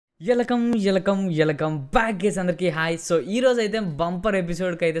ఎలకం back gas అందరికి hi. So ఈ రోజు అయితే బంపర్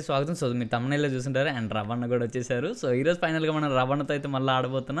ఎపిసోడ్కి అయితే స్వాగతం. సో మీరు తమిళలో చూస్తుంటారు అండ్ రవణ కూడా వచ్చేసారు. సో ఈరోజు ఫైనల్గా మనం రవణతో అయితే మళ్ళీ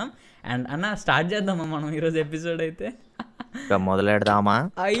ఆడబోతున్నాం. అండ్ అన్న స్టార్ట్ చేద్దామా మనం ఈరోజు ఎపిసోడ్ అయితే? మొదలెడదామా?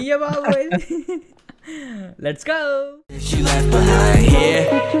 అయ్య బాబు, లెట్స్ గో.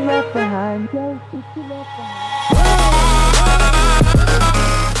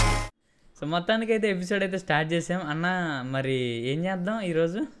 సో మొత్తానికి అయితే ఎపిసోడ్ అయితే స్టార్ట్ చేసాం అన్న. మరి ఏం చేద్దాం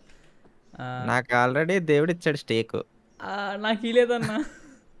ఈరోజు? నాకు ఆల్రెడీ దేవుడు ఇచ్చాడు స్టేక్. నాకు ఇలేదన్నా.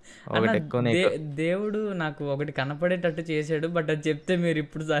 దేవుడు నాకు ఒకటి కనపడేటట్టు చేశాడు, బట్ అది చెప్తే మీరు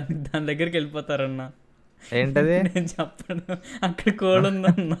ఇప్పుడు దాని దగ్గరికి వెళ్ళిపోతారన్నా. ఏంటది? నేను చెప్పను. అక్కడ కోడ్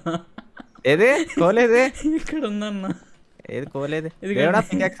ఉందన్నా. ఏది కోలేదే? ఇక్కడ ఉందన్నా. ఏది కోలేదు?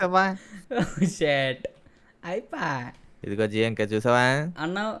 అయిపా ఇదిగో GMK చూసావా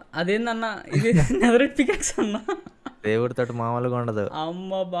అన్న? అదేందన్నా ఇది? నెదరెట్ పికాక్స్ అన్నా. దేవుడితో మామూలుగా ఉండదు.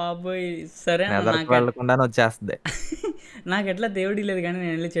 అమ్మ బాబోయ్. సరే వెళ్ళకుండా వచ్చేస్తుంది. నాకు ఎట్లా దేవుడి లేదు కానీ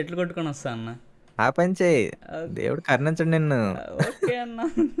నేను వెళ్ళి చెట్లు కొట్టుకొని వస్తా అన్న. ఆ పని చేయి, దేవుడు కరుణించండి నిన్ను. ఓకే అన్న.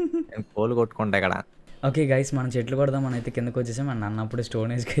 నేను కోలు కొట్టుకుంటా ఇక్కడ. ఓకే గైస్, మనం చెట్లు కొడదామని అయితే కిందకు వచ్చేసాం. అండ్ అన్నప్పుడు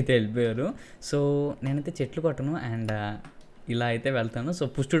స్టోనేజ్కి అయితే వెళ్ళిపోయారు. సో నేనైతే చెట్లు కొట్టను అండ్ ఇలా అయితే వెళ్తాను. సో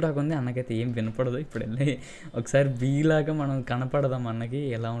పుష్ టు టాక్ ఉంది, అన్నకైతే ఏం వినపడదు. ఇప్పుడు వెళ్ళి ఒకసారి బీలాగా మనం కనపడదాం, అన్నకి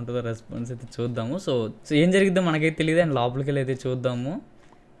ఎలా ఉంటుందో రెస్పాన్స్ అయితే చూద్దాము. సో ఏం జరిగిద్దో మనకైతే తెలియదు. అండ్ లోపలికి వెళ్ళి అయితే చూద్దాము.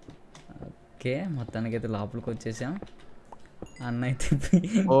 ఓకే, మొత్తానికి అయితే లోపలికి వచ్చేసాం. అన్న అయితే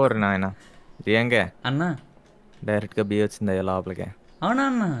నాయన GMK అన్న డైరెక్ట్గా బి వచ్చింది లోపలికి. అవునా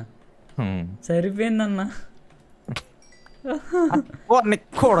అన్న? సరిపోయిందన్న.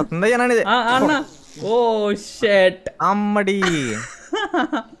 అన్న ఓ షట్ అమ్మడి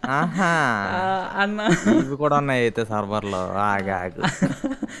అన్న, ఇవి కూడా ఉన్నాయి అయితే సర్వర్ లో. ఆగాగు,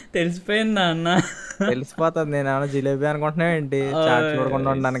 తెలిసిపోయిందా అన్న? తెలిసిపోతుంది. నేను జిలేబీ అనుకుంటున్నా ఏంటి చాట్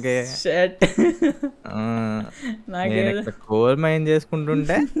చూడకుండా ఉండడానికి. కోల్ మైన్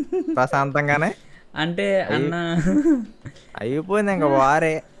చేసుకుంటుంటే ప్రశాంతంగానే అంటే అన్న అయిపోయింది ఇంకా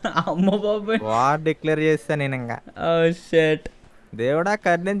వారే. అమ్మ బాబాయ్, వార్ డిక్లేర్ చేస్తా నేను ఇంకా. షట్ దేవుడా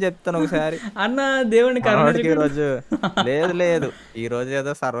కర్ణని చెప్తాను ఒకసారి అన్న. దేవుడిని కర్ణకి ఈరోజు లేదు ఈ రోజు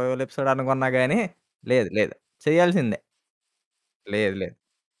ఏదో సర్వైవల్ ఎపిసోడ్ అనుకున్నా గానీ లేదు చేయాల్సిందే. లేదు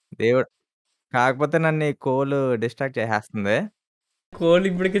దేవుడు కాకపోతే నన్ను ఈ కోల్ డిస్ట్రాక్ట్ చేసేస్తుంది. కోల్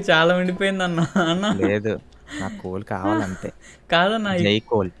ఇప్పటికి చాలా ఉండిపోయింది అన్న. అన్న లేదు, నాకు కోల్ కావాలంతే. కాదన్న, జై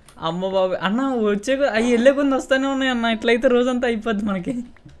కోల్. అమ్మ బాబు అన్న, వచ్చే అవి వెళ్ళే కొంది వస్తానే ఉన్నాయి అన్న. ఇట్లయితే రోజంతా అయిపోద్ది మనకి.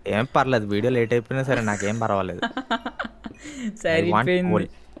 ఏం పర్లేదు, వీడియో లేట్ అయిపోయినా సరే నాకేం పర్వాలేదు.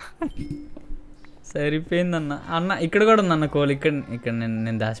 సరిపోయింది అన్న. అన్న ఇక్కడ కూడా ఉంది అన్న కోల్. ఇక్కడ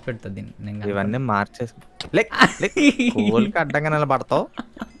నేను దాచిపెడతా దీన్ని. ఇవన్నీ మార్చేసి కోల్కి అడ్డంగా నిలబడతావు.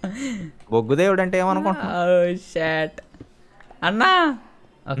 బొగ్గు దేవుడు అంటే ఏమనుకుంటున్నావు? షాట్ అన్నా.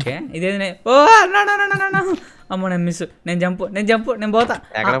 ఓకే ఇదే. ఓ అన్నా, అమ్మో నేను మిస్. నేను పోతా.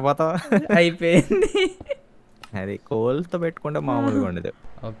 ఎక్కడ పోతావు? అయిపోయింది. అది కోల్తో పెట్టుకుంటే మామూలుగా ఉండదు.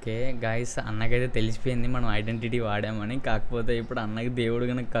 ఓకే గైస్, అన్నకైతే తెలిసిపోయింది మనం ఐడెంటిటీ వాడామని. కాకపోతే ఇప్పుడు అన్నకి దేవుడు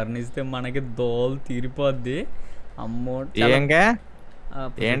కనుక కరుణిస్తే మనకి దోలు తీరిపోద్ది. అమ్మో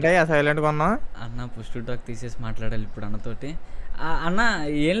ఏంటి సైలెంట్గా ఉన్నా అన్న? పుష్ టు టాక్ తీసేసి మాట్లాడాలి ఇప్పుడు అన్నతోటి. అన్న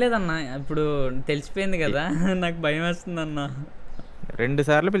ఏం లేదన్న, ఇప్పుడు తెలిసిపోయింది కదా. నాకు భయం వేస్తుంది అన్న. రెండు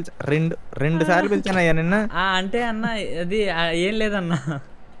సార్లు పిలిచానయ్యా నిన్న. అంటే అన్న అది ఏం లేదన్న.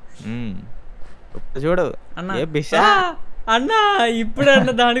 చూడు అన్న, ఇప్పుడు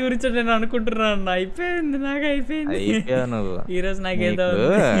అన్న దాని గురించి నేను అనుకుంటున్నా అన్న. అయిపోయింది, నాకు అయిపోయింది. ఈరోజు నాకేదో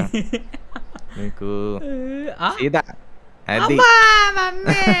నీకు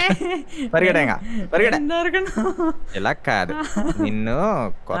ఇలా కాదు, నిన్ను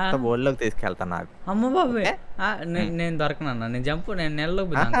కొత్త బోర్డు లోకి తీసుకెళ్తా. నాకు అమ్మ బాబు, నేను దొరకనన్నా. నేను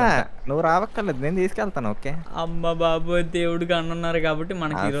నెలలోకి నువ్వు రావక్కర్లేదు, నేను తీసుకెళ్తాను. ఓకే అమ్మ బాబు, దేవుడికి అన్నున్నారు కాబట్టి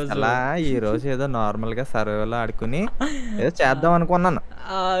మనకి ఈ రోజు ఏదో నార్మల్ గా సర్వేలో ఆడుకుని ఏదో చేద్దాం అనుకున్నాను.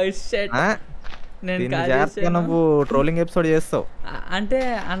 నువ్వు ట్రోలింగ్ ఎపిసోడ్ చేస్తావు అంటే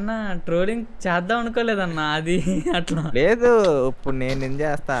అన్న. ట్రోలింగ్ చేద్దాం అనుకోలేదన్నా, అది అట్లా లేదు. ఇప్పుడు నేను ఏం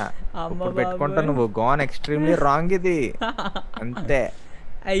చేస్తా పెట్టుకుంటా, నువ్వు గోన్ ఎక్స్ట్రీమ్లీ రాంగ్. ఇది అంతే,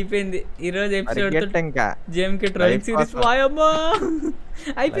 అయిపోయింది ఈ రోజు ఎపిసోడ్. ఇంకా GMK ట్రోలింగ్ సిరీస్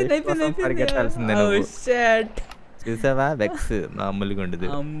పరిగెట్టాల్సిందే. చూసావా వెక్స్ మామూలుగా ఉండదు.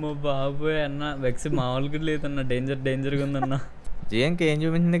 అమ్మ బాబోయ్ అన్న, వెక్స్ మామూలుగా లేదన్న. డేంజర్గా ఉందన్న. GMK ఏం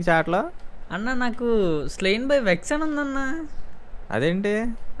చూపించింది చాట్లో? అన్న నాకు స్లెయిన్ బై వెక్స్ అని ఉందన్న. అదేంటి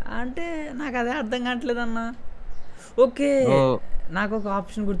అంటే నాకు అదే అర్థం కావట్లేదు అన్న. ఓకే, నాకు ఒక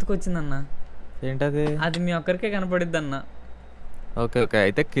ఆప్షన్ గుర్తుకొచ్చిందన్న. ఏంటది? అది మీ ఒక్కరికే కనపడిద్ది అన్న. ఓకే. ఓకే.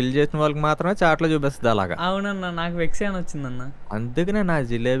 అయితే కిల్ చేసిన వాళ్ళకి మాత్రమే చాట్‌లో చూపిస్తది అలాగా. అవునన్నా. నాకు వెక్సే అని వచ్చిందన్న. అందుకనే నా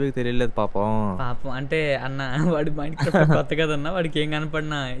జిలేబీకి తెలియలేదు పాపం. పాపం అంటే అన్న వాడి మైండ్‌క్రాఫ్ట్ కొత్త కదన్న. వాడికి ఏం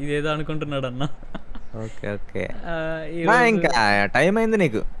కనపడినా ఇదేదో అనుకుంటున్నాడన్న. ఓకే. ఓకే. ఈరోజు ఇంకా టైం అయింది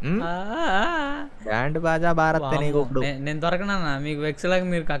నీకు. ఆ! బ్యాండ్ బాజా భారతే నీకు వామ్మో! ఇప్పుడు. నేను దొరకనన్న. మీకు వెక్స్‌లాగా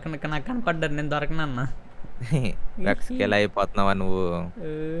మీరు నాకు కనపడ్డారు. నేను దొరకనన్న. వెక్స్‌కి ఎలా అయిపోతున్నావా నువ్వు?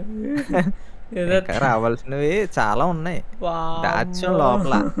 ఏదో ఇంకా రావాల్సినవి చాలా ఉన్నాయి. దాచాం వామ్మో!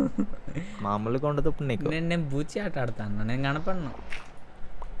 లోపల. మామూలుగా ఉండదు ఇప్పుడు నీకు. నేను బూచి ఆట ఆడతా అన్న. నేను కనపడను.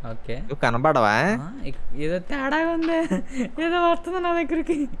 ఓకే. నువ్వు కనబడవా? ఏదో తేడాగా ఉంది. ఏదో వస్తుంది నా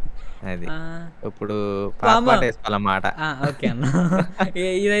దగ్గరికి. అది. ఆ! ఇప్పుడు వామ్మో! పాట వేసుకోవాలన్నమాట. ఓకే అన్న.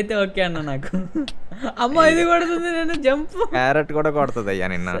 ఇదైతే ఓకే అన్న నాకు. అమ్మో! ఇది కొడుతుంది నేను జంప్. క్యారెట్ కూడా కొడతదయ్యా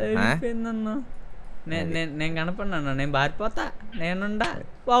నిన్ను. సరిపోయిందన్న. నేను కనపడినా నేను పారిపోతా. నేనుండా.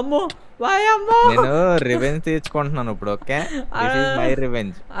 వామ్మో! వాయమ్మో! నేను రివెంజ్ తీర్చుకుంటున్నాను ఇప్పుడు. Okay, this is my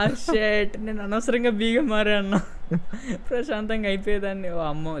revenge. Shit నేను అనవసరంగా బీగా మారా అన్న. ప్రశాంతంగా అయిపోయేదాన్ని.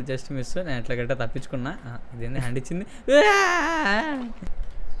 అమ్మో జస్ట్ మిస్. నేను ఎట్లా గట్ట తప్పించుకున్నా. ఇదేంది హ్యాండ్ ఇచ్చింది.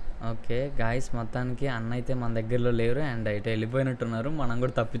 ఓకే గాయస్, మొత్తానికి అన్న అయితే మన దగ్గరలో లేరు అండ్ అయితే వెళ్ళిపోయినట్టున్నారు. మనం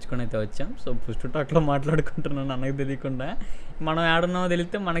కూడా తప్పించుకొని అయితే వచ్చాం. సో పుష్టు అట్లా మాట్లాడుకుంటున్నాను అన్నకు తెలియకుండా. మనం ఏడున్నామో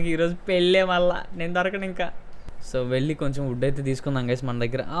తెలిస్తే మనకి ఈరోజు పెళ్ళే మళ్ళా. నేను దొరకను ఇంకా. సో వెళ్ళి కొంచెం వుడ్ అయితే తీసుకుందాం గైస్ మన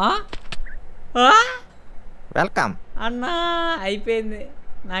దగ్గర. వెల్కమ్ అన్నా అయిపోయింది.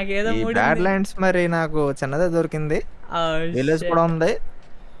 నాకేదో ఈ బ్యాడ్ ల్యాండ్స్ మరి నాకు చిన్నదే దొరికింది. విలేజ్ కూడా ఉంది.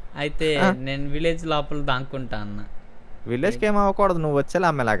 అయితే నేను విలేజ్ లోపల దాక్కుంటా అన్న. విలేజ్ కి ఏం అవ్వకూడదు, నువ్వు వచ్చేలా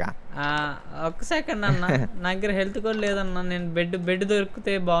అమ్మేలాగా. ఒక్క సెకండ్ అన్న. నా దగ్గర హెల్త్ కూడా లేదన్నా. నేను బెడ్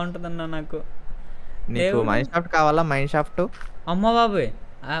దొరికితే బాగుంటుందన్నా నాకు. నీకు మైన్ షాఫ్ట్ కావాలా? Mine shaft. అమ్మ బాబోయ్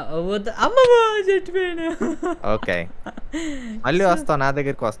వద్దు. అమ్మమ్మ చచ్చిపోయాను. ఓకే, మళ్ళీ వస్తావు నా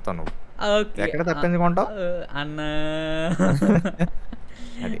దగ్గరికి వస్తావు. నువ్వు ఎక్కడ తప్పించుకుంటావు అన్న.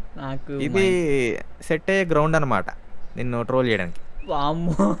 అది నాకు ఇది సెట్ అయ్యే గ్రౌండ్ అనమాట నిన్ను ట్రోల్ చేయడానికి.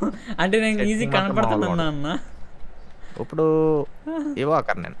 అమ్మో అంటే నేను ఈజీ కనపడుతున్నా అన్న. ఇప్పుడు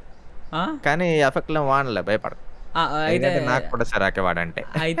ఇవ్వకరు నేను, కానీ ఎఫెక్ట్ వాడలే, భయపడ. అయితే నాకు కూడా సరాకే వాడంటే.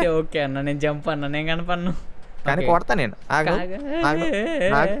 అయితే ఓకే అన్న, నేను జంప్ అన్న. నేను కనపడను కానీ కొడతా నేను.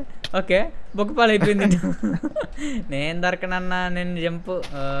 ఓకే బొక్కపాలు అయిపోయింది. నేను దొరకనన్నా. నేను జంప్.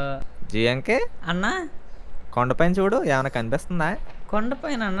 జిఎంకే అన్నా కొండపైన చూడు, ఏమైనా కనిపిస్తుందా?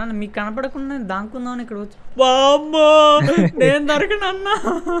 కొండపైన అన్న మీకు కనపడకుండా దాంకుందామని ఇక్కడ వచ్చి. వామ్మో నేను దొరకనన్నా.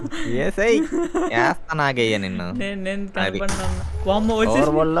 నాగయ్య నిన్ను. నేను కనపడినన్నా. వామ్మో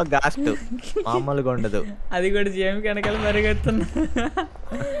వచ్చేసి గాస్ట్ మామూలుగా ఉండదు. అది కూడా జేమ్ వెనకాల మరిగెత్తున్నా.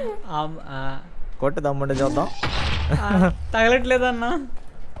 కొట్టు దమ్ముండి చూద్దాం. తగలట్లేదన్నా.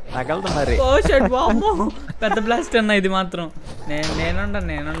 తగలదు మరి. ఓ షట్ వామ్మో పెద్ద బ్లాస్ట్ అన్న ఇది మాత్రం. నేనుండా.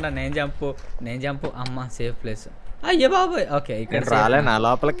 నేను జంపు. అమ్మ సేఫ్ ప్లేస్. అయ్యో బాబోయ్. ఓకే ఇక్కడ రాలే నా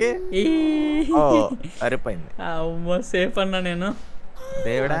లోపలికి. సరిపోయింది. అమ్మో సేఫ్ అన్నా నేను.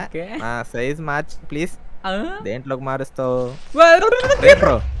 దేవుడా నా సైజ్ మార్చి ప్లీజ్. దేంట్లోకి మారుస్తావు?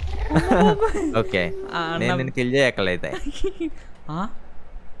 ఓకే నేను నిన్ను కిల్ చేయక్కలైతే.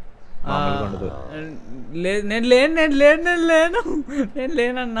 నేను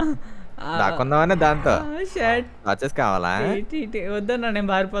లేనన్నా. దాక్కుందామని దాంతో టార్చెస్ కావాలా? వద్దన్నా నేను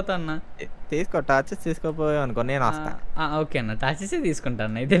పారిపోతా అన్నా. తీసుకో, టార్చెస్ తీసుకోపోయావు అనుకో నేను వస్తా. ఓకే అన్న టార్చెస్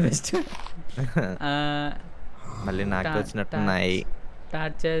తీసుకుంటాను అయితే బెస్ట్. మళ్ళీ నాకు వచ్చినట్టున్నాయి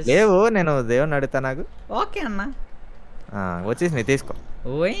టార్చెస్. లేవు, నేను దేవుని అడుగుతా నాకు. ఓకే అన్న వచ్చేసి తీసుకో.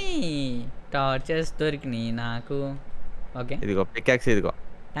 ఓయ్ టార్చెస్ దొరికినాయి నాకు. ఓకే ఇదిగో పికాక్స్, ఇదిగో.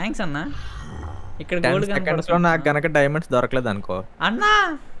 థ్యాంక్స్ అన్న. ఇక్కడ గోల్డ్ సెకండ్స్ లో నాకు గనక డైమండ్స్ దొరకలేదు అనుకో అన్నా,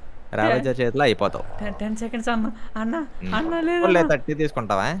 రావేజర్ చేతిలో అయిపోతావు. 10 seconds అన్న లేదు 30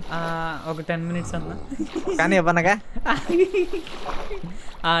 తీసుకుంటావా? ఒక 10 minutes అన్న. కానీ ఇవ్వనగా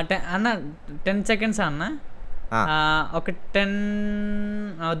అన్న 10 seconds అన్న. ఒక 10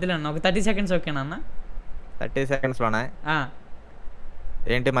 వద్దులే అన్న, ఒక 30 seconds ఓకేనా అన్న? 30 seconds లోనా?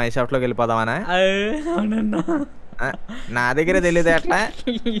 ఏంటి మై షాఫ్ట్ లోకి వెళ్ళిపోదామనా? అవునన్నా. నా దగ్గర తెలియదు ఎట్లా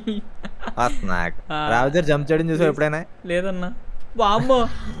వస్తున్నా. రావేజర్ జంప్ చేయడం చూసావు ఎప్పుడైనా? లేదన్నా. వామ్మో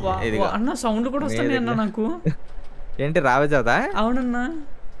అన్న సౌండ్ కూడా వస్తుంది అన్న నాకు. ఏంటి రావేజర్దా? అవునన్నా.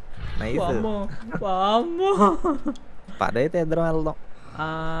 పదైతే ఇద్దరం వెళ్దాం.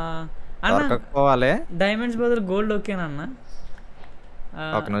 దొరకకపోవాలి. డైమండ్స్ బదులు గోల్డ్ ఓకేనా అన్న?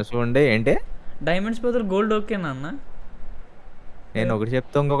 ఒక నిమిషం ఉండి. ఏంటి డైమండ్స్ బదులు గోల్డ్ ఓకేనా అన్న? నేను ఒకటి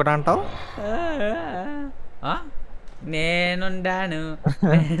చెప్తా ఇంకొకటి అంటావు. నేనుండాను,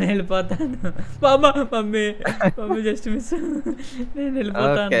 నేను వెళ్ళిపోతాను. Mummy just miss. నేను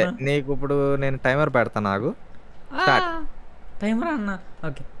వెళ్ళిపోతాను. నీకు ఇప్పుడు నేను టైమర్ పెడతాను. నాకు టైమరా అన్న?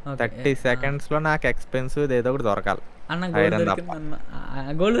 ఓకే. ఓకే. 30 సెకండ్స్‌లో నాకు ఎక్స్‌పెన్సివ్‌ది ఏదో ఒకటి దొరకాలి. అన్న గోల్డ్ ఐరన్ తప్ప. దొరికిందన్న.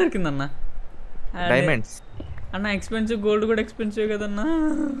 గోల్డ్ దొరికిందన్న. డైమండ్స్. అన్న ఎక్స్‌పెన్సివ్ గోల్డ్ కూడా ఎక్స్‌పెన్సివ్ కదన్నా.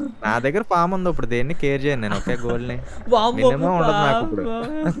 నా దగ్గర ఫామ్ ఉంది. ఇప్పుడు దేన్ని కేర్ చేయను నేను. ఓకే గోల్డ్‌ని. వామ్మో! మినిమమ్ ఉండదు నాకు ఇప్పుడు.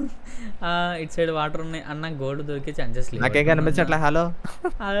 ఇటు సైడ్ వాటర్ ఉన్నాయి. అన్న గోల్డ్ దొరికే ఛాన్సెస్ లేవు. నాకేం కనిపించట్లే. హలో.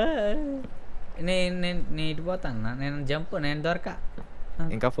 నేను ఇటు పోతా అన్న. నేను దొరక.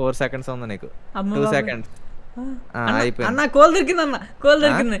 ఇంకా 4 సెకండ్స్ ఉంది నీకు. అమ్మ 2 బాబోయ్! సెకండ్స్. అయిపోయింది. అన్న కోల్ దొరికిందన్న.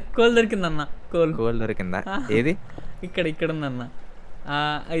 కోల్ దొరికిందన్న. కోల్ దొరికిందా? ఏది? ఇక్కడ ఉందన్న.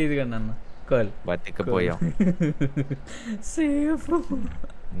 ఇదిగోండి అన్న కోల్. బతికిపోయాం. సేఫ్.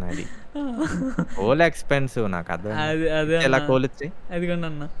 నాది కోల్ ఎక్స్‌పెన్సివ్ నాకు అర్థం. అదే ఎలా కోల్ ఇచ్చి? అదిగోండి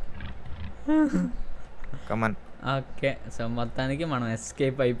అన్న. కమాన్. ఓకే. సో మొత్తానికి మనం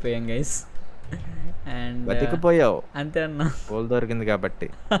ఎస్కేప్ అయిపోయాం గైస్. అండ్ బతికిపోయావు. అంతే అన్న. కోల్ దొరికింది కాబట్టి.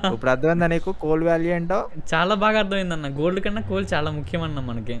 ఇప్పుడు అర్థమైందా నీకు కోల్ వాల్యూ ఏంటో? చాలా బాగా అర్థమైందన్న. గోల్డ్ కన్నా కోల్ చాలా ముఖ్యమన్న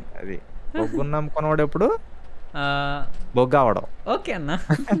మనకి. అది బొగ్గున్న నమ్ముకున్నవాడు ఎప్పుడు బొగ్గు అవడం. ఓకే అన్న.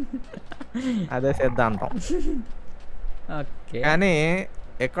 అదే సిద్ధాంతం. ఓకే. కానీ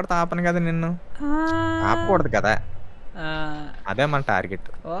ఎక్కడ తాపను కదా నిన్ను. ఆపకూడదు కదా. అదే మన టార్గెట్.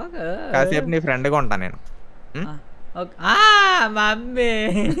 కాసేపు నీ ఫ్రెండ్గా ఉంటా నేను. మమ్మీ.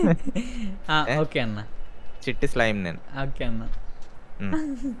 ఓకే అన్న. చిట్టి స్లైమ్ నేను. ఓకే అన్న.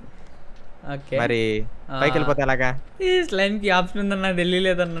 ఓకే. మరి పైకి వెళ్ళిపోతే ఎలాగా? ఈ స్లైమ్కి ఆప్షన్ ఉందన్న.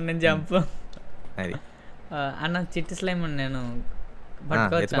 తెలియలేదన్న. నేను జంప్. అది అన్న చిట్టి స్లైమ్ నేను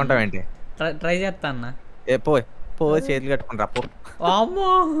ఎత్తుకుంటావేంటి? ట్రై చేస్తా అన్న. పో చేతులు కట్టుకుంటా పో. అమ్మో!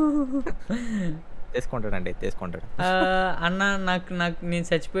 తీసుకుంటాడు. అన్న నాకు నేను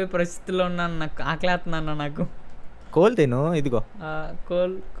చచ్చిపోయే పరిస్థితిలో ఉన్నాను. నాకు ఆకలేస్తున్నా అన్న. నాకు కోల్ తిను. ఇదిగో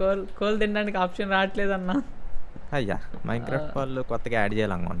కోల్ తినడానికి ఆప్షన్ రావట్లేదు అన్న. అయ్యా మైన్క్రాఫ్ట్ వాళ్ళు కొత్తగా యాడ్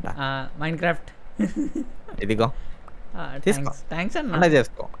చేయాలనుకుంటా. మైన్క్రాఫ్ట్. ఇదిగో థ్యాంక్స్ అన్న. అలా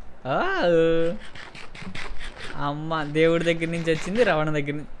చేసుకో. అమ్మ దేవుడి దగ్గర నుంచి వచ్చింది. రావణ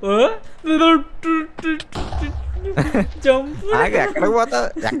దగ్గర నుంచి. ఎక్కడికి పోతా?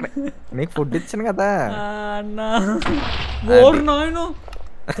 నీకు ఫుడ్ ఇచ్చాను కదా అన్న. నాయను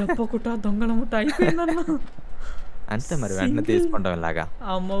తప్పకుట దొంగల ముట్ట అయిపోయిందన్న. అంతే మరి వెంటనే తీసుకుంటాం ఇలాగా.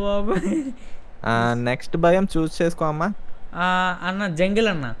 అమ్మ బాబాయ్. నెక్స్ట్ భయం చూస్ చేసుకో అమ్మా. అన్న జంగిల్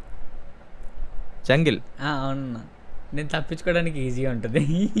అన్న. జంగిల్ అవునన్న. నేను తప్పించుకోవడానికి ఈజీగా ఉంటుంది.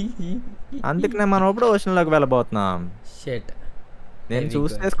 అందుకనే మనం ఇప్పుడు ఓషన్ లోకి వెళ్ళబోతున్నాం. షెట్. నేను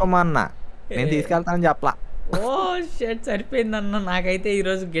చూస్ చేసుకోమా అన్న. నేను తీసుకెళ్తానని చెప్పలా. షెట్ సరిపోయిందన్న. నాకైతే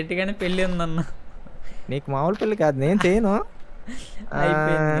ఈరోజు గట్టిగానే పెళ్ళి ఉందన్న. నీకు మామూలు పెళ్ళి కాదు. నేను చేయను.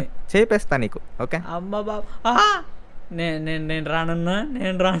 చేపిస్తా నీకు. ఓకే. అమ్మ బాబా. నేను రానన్నా.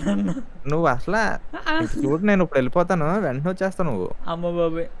 నువ్వు అసలు చూడు. నేను ఇప్పుడు వెళ్ళిపోతాను. వెంటనే వచ్చేస్తా నువ్వు. అమ్మ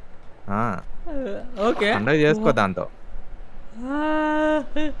బాబాయ్. ఓకే. పండుగ చేసుకో దాంతో.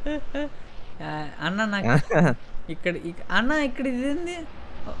 అన్న నాకు ఇక్కడ ఇదేంది?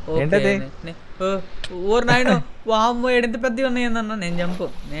 ఓర్ నాయన. వామ్మో ఎంత పెద్దవి ఉన్నాయన్న. నేను జంపు.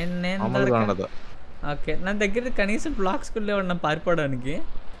 నేను ఓకే. నా దగ్గర కనీసం బ్లాక్స్ కూడా లేవన్న పారిపోవడానికి.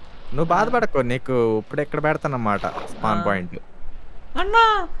 నువ్వు బాధపడకు. నీకు ఇప్పుడు ఎక్కడ పెడతానమాట స్పాన్ పాయింట్. అన్నా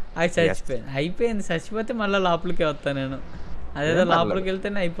అది అయిపోయింది. చచ్చిపోతే మళ్ళీ లోపలికి వస్తా నేను. అదేదో లోపలికి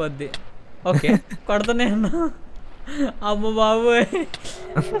వెళ్తేనే అయిపోద్ది. ఓకే. కొడతానే అన్న. అమ్మ బాబోయ్.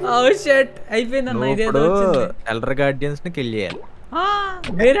 షెట్ అయిపోయిందన్న. ఇదేదో ఎల్డర్ గార్డియన్స్ ని కిల్ చేయాలి.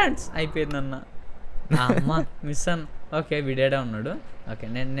 వేరాంట్స్ అయిపోయిందన్న. అమ్మ మిస్ అన్న. ఓకే వీడేడా ఉన్నాడు. ఓకే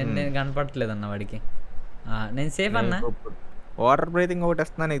నేను కనపడట్లేదన్న వాడికి. నేను సేఫ్ అన్న. వాటర్ బ్రీతింగ్ ఒకటి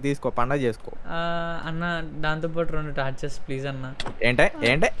వస్తున్నా. నీకు తీసుకో. పండగ చేసుకో అన్న. దాంతోపాటు 2 టార్చెస్ ప్లీజ్ అన్న. ఏంటి?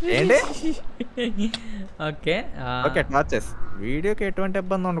 ఓకే. టార్చెస్. వీడియోకి ఎటువంటి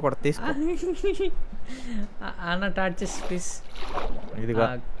ఇబ్బంది ఉండకూడదు. తీసుకో అన్న. Torches please. ఇదిగో.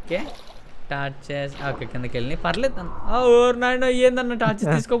 Okay torches. ఓకే కిందకి వెళ్ళి పర్లేదు అన్న. నాయన ఏందన్న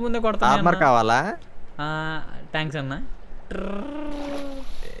టార్చెస్ తీసుకోముందే కొడతా. కావాలా? థ్యాంక్స్ అన్న.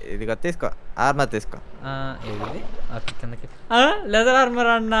 ఇదిగో తీసుకో. ఆర్మర్ తీసుకో. ఓకే కిందకి. లెదర్ ఆర్మర్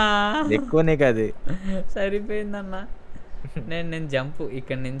అన్న. ఎక్కువ నీకు అది సరిపోయిందన్న. నేను జంపు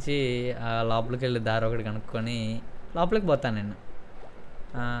ఇక్కడ నుంచి లోపలికి వెళ్ళి దారి ఒకటి కనుక్కొని లోపలికి పోతాను నేను.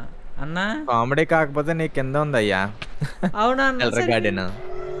 అన్న కామెడీ కాకపోతే నీ కింద ఉందయ్యా. అవునా?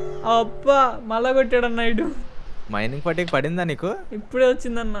 అబ్బా మళ్ళా కొట్టాడన్న. ఇడు మైనింగ్ పట్టికి పడిందా నీకు? ఇప్పుడే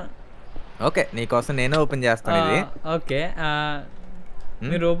వచ్చిందన్న. ఓకే నీకోసం నేనే ఓపెన్ చేస్తాను ఇది. ఓకే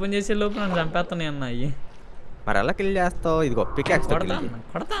మీరు ఓపెన్ చేసే లోపు నన్ను చంపేస్తాను అన్న. అయ్యి మరి ఎలా కిల్ చేస్తావు? ఇదిగో పికాక్స్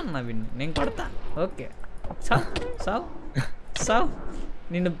కొడతా అన్న. నేను కొడతా. ఓకే సావ్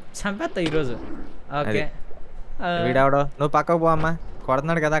నిన్ను చంపేస్తా ఈరోజు. ఓకే వీడావడో. నువ్వు పక్కకు పో అమ్మా.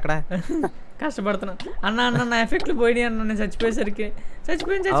 కొడుతున్నాడు కదా అక్కడ. కష్టపడుతున్నా అన్న అన్న నా ఎఫెక్ట్లు పోయినాయి అన్న నేను చచ్చిపోయేసరికి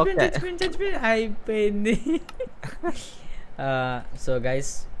చచ్చిపోయింది అయిపోయింది. సో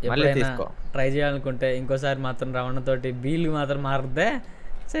గైస్ ఎప్పుడైనా ట్రై చేయాలనుకుంటే ఇంకోసారి మాత్రం రవణతోటి బీలు మాత్రం మారుద్దే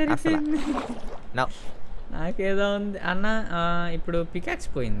సరిపోయింది. నాకేదో ఉంది అన్న. ఇప్పుడు పికాక్స్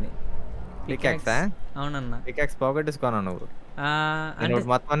పోయింది. అవునన్నా పికాక్స్ పోగొట్టేసుకోనా నువ్వు? అంటే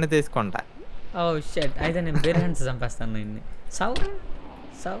మొత్తం అన్ని తీసుకుంటా. ఓ షట్ అయితే నేను బేర్ హ్యాండ్స్ చంపేస్తాను ఇన్ని. సౌ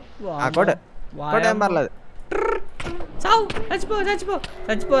సౌ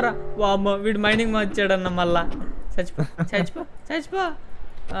చచ్చిపోరా వామ్మో వీడు మైనింగ్ వచ్చాడన్న మళ్ళా. చచ్చిపో.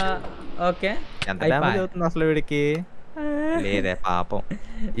 ఓకే అసలు వీడికి లేదే పాపం.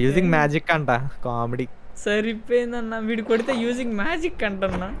 యూజింగ్ మ్యాజిక్ అంట కామెడీ. సరిపోయిందన్న వీడు కొడితే యూజింగ్ మ్యాజిక్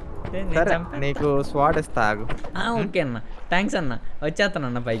అంటన్నా. నీకు స్వాడ్ ఇస్తా. ఓకే అన్న థ్యాంక్స్ అన్న.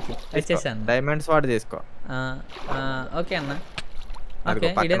 వచ్చేస్తానన్న పైకి వచ్చేసాను. డైమండ్ స్వాడ్ తీసుకో. ఓకే అన్న. ఓకే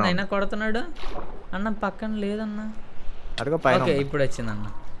ఇడేనైనా కొడుతున్నాడు అన్న. పక్కన లేదన్నా. ఓకే ఇప్పుడు వచ్చిందన్న.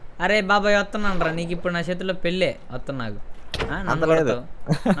 అరే బాబాయ్ వస్తున్నాను రా. నీకు ఇప్పుడు నా చేతిలో పెళ్ళే వస్తున్నాగు.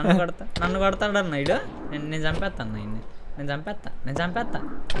 నన్ను కొడతాడన్న ఇడు. నేను చంపేస్తాను ఇన్ని. నేను చంపేస్తా.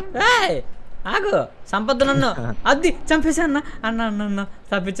 ఆగు సంపద్దు నన్ను. అది చంపేసా అన్న. అన్న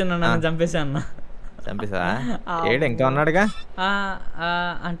తప్పించాను అన్న. నేను చంపేసా అన్న. ఇంకా ఉన్నాడుగా.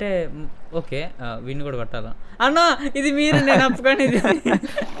 అంటే ఓకే వీడిని కూడా కొట్టాలా అన్న? ఇది మీరు నేను అప్పుకొని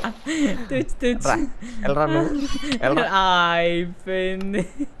అయిపోయింది.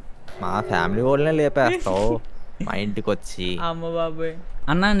 మా ఫ్యామిలీ వాళ్ళనే లేపేస్తావు మా ఇంటికి వచ్చి. అమ్మ బాబాయ్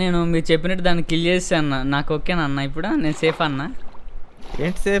అన్న నేను మీరు చెప్పినట్టు దాన్ని కిల్ చేసి అన్న. నాకు ఓకేనా అన్న? ఇప్పుడు నేను సేఫ్ అన్న?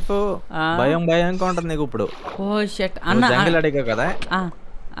 ఏంటి సేఫ్? భయంగా ఉంటుంది నీకు ఇప్పుడు. ఓ షట్ అన్న జంగిల్ అడిగా కదా.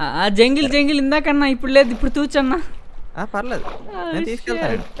 జంగిల్ ఇందాకన్నా ఇప్పుడు లేదు. ఇప్పుడు తూచన్నా. పర్లేదు నేను తీసుకెళ్తా.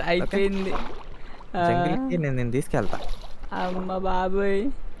 అయిపోయింది. నేను తీసుకెళ్తా. అమ్మ బాబాయ్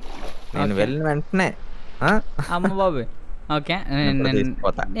నేను వెళ్ళిన వెంటనే. అమ్మ బాబాయ్ ఓకే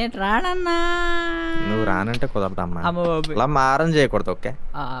నేను రానన్నా. నువ్వు రానంటే కుదరదమ్మా. అమ్మ బాబాయ్ అలా మారం చేయకూడదు. ఓకే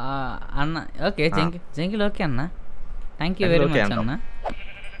అన్న. ఓకే జంగిల్ ఓకే అన్న. థ్యాంక్ యూ వెరీ మచ్ అన్న.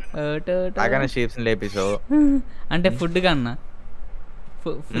 షీప్స్ లేపిసో అంటే ఫుడ్గా అన్న.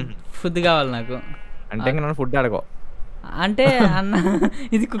 ఫుడ్ కావాలి నాకు. అంటే నన్ను ఫుడ్ అడగో అంటే అన్న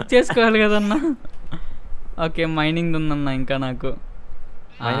ఇది కుక్ చేసుకోవాలి కదన్నా. ఓకే మైనింగ్ ఉందన్న ఇంకా నాకు.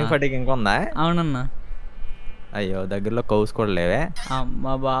 మైనింగ్ ఇంకా ఉందా? అవునన్నా. అయ్యో దగ్గరలో కౌస్ కూడా లేవే. అమ్మ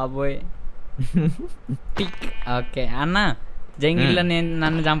బాబోయ్. ఓకే అన్న జంగిల్లో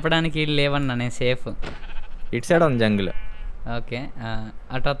నన్ను చంపడానికి లేవన్నా. నేను సేఫ్. ఇటు సైడ్ ఉంది జంగిల్. ఓకే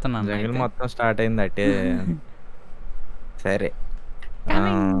అటు వస్తున్నాను. జంగిల్ మొత్తం స్టార్ట్ అయింది అట్టే. సరే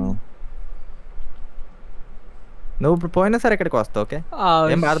నువ్వు ఇప్పుడు పోయినా సరే ఇక్కడికి వస్తావు. ఓకే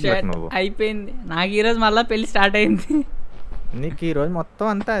నువ్వు అయిపోయింది. నాకు ఈరోజు మళ్ళీ పెళ్లి స్టార్ట్ అయింది. నీకు ఈరోజు మొత్తం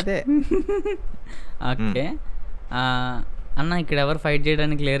అంతా అదే. ఓకే అన్న ఇక్కడ ఎవరు ఫైట్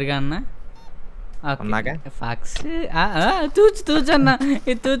చేయడానికి లేరుగా అన్న? ఫాక్స్ తూచు అన్న.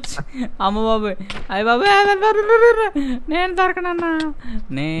 ఇది తూచు. అమ్మ బాబాయ్ అయ్య బాబాయ్ నేను దొరకనన్నా.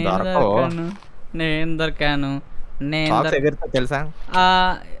 నేను దొరికాను. తెలుసా?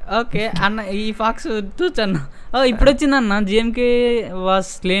 ఓకే అన్న ఈ ఫాక్స్ తూచన్న. ఇప్పుడు వచ్చిందన్న. GMK was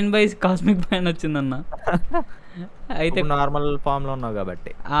slain by cosmic bye అని వచ్చిందన్న. అయితే నార్మల్ ఫామ్ లో ఉన్నావు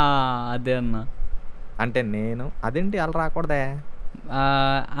కాబట్టి అదే అన్న. అంటే నేను అదేంటి అలా రాకూడదే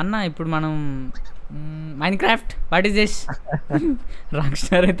అన్న? ఇప్పుడు మనం Minecraft what is this? Rock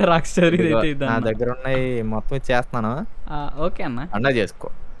star అయితే రాక్ స్టార్. ఇదైతే నా దగ్గర ఉన్నాయి మొత్తం చేస్తున్నాను. ఓకే అన్న. అన్నా చేసుకో.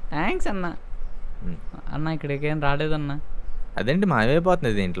 థ్యాంక్స్ అన్న. అన్న ఇక్కడికి ఏం రాలేదన్న. అదేంటి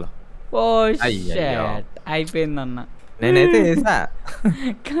మాయమైపోతుంది దీంట్లో. ఓ షట్ అయిపోయిందన్న. నేనైతే వేసా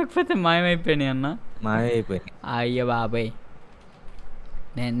కాకపోతే మాయమైపోయినాయి అన్న. మాయమైపోయింది. అయ్య బాబాయ్.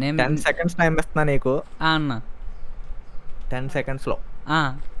 నేను 10 seconds టైం ఇస్తున్నా నీకు అన్న. 10 seconds లో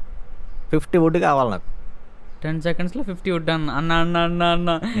 50 wood కావాలి నాకు. 10 seconds లో 50 wood అన్న. అన్న అన్న అన్న అన్న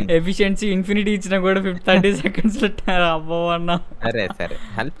ఎఫిషియన్సీ ఇన్ఫినిటీ ఇచ్చినా కూడా 30 seconds లో అబ్బో అన్న. సరే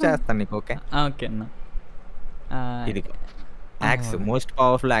హెల్ప్ చేస్తాను నీకు. ఓకే ఓకే అన్న. ఇది యాక్స్ మోస్ట్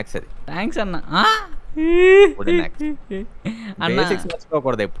పవర్ఫుల్ యాక్స్ అది. థ్యాంక్స్ అన్న. బేసిక్స్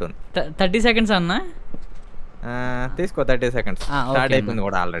మర్చిపోకూడదు ఎప్పుడు. 30 seconds అన్న తీసుకో. 30 seconds స్టార్ట్ అయిపోయింది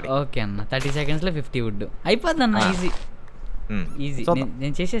కూడా ఆల్రెడీ. ఓకే అన్న 30 seconds లో 50 wood అయిపోద్ది అన్న. ఈజీ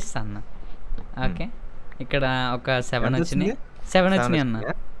నేను చేసేస్తా అన్న. ఓకే ఇక్కడ ఒక 7 వచ్చినాయి అన్న.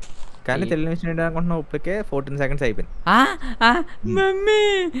 కానీ తెలియని అనుకుంటున్నావు ఇప్పటికే 14 seconds అయిపోయింది. మమ్మీ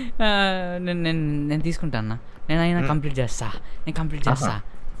నేను తీసుకుంటా అన్న. నేను అయినా కంప్లీట్ చేస్తా.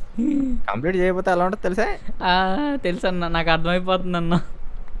 కంప్లీట్ చేయకపోతే ఎలా ఉంటుంది తెలుసా? తెలుసు అన్న. నాకు అర్థమైపోతుంది అన్న.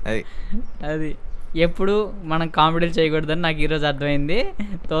 అది ఎప్పుడు మనం కామెడీలు చేయకూడదని నాకు ఈరోజు అర్థమైంది.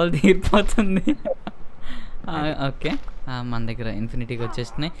 తోలు తీరిపోతుంది. ఓకే మన దగ్గర ఇన్ఫినిటీకి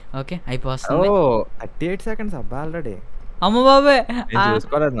వచ్చేస్తున్నాయి. ఓకే అయిపోతుంది. 38 సెకండ్స్ అబ్బా ఆల్రెడీ. అమ్మ బాబే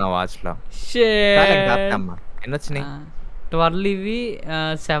చూసుకోలేదు నా వాచ్ లో. ఎన్ని వచ్చినాయి? 12 ఇవి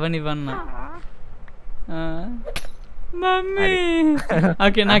 7 ఇవన్నా. మమ్మీ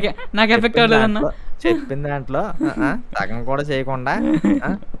ఓకే నాకు ఎఫెక్ట్ అవ్వలేదన్నా. చెప్పిన దాంట్లో సగం కూడా చేయకుండా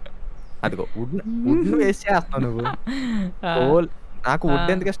అదిగో వుడ్ వేస్ట్ చేస్తావు నువ్వు. నాకు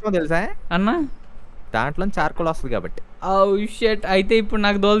వుడ్ ఎందుకు ఇష్టమో తెలుసా అన్నా? దాంట్లో చార్కోల్ వస్తుంది కాబట్టి. అయితే ఇప్పుడు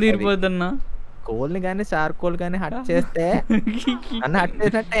నాకు దోలు తీరిపోద్ది అన్న. కోల్ని కానీ చార్కోల్ కానీ హట్ చేస్తే అన్న హట్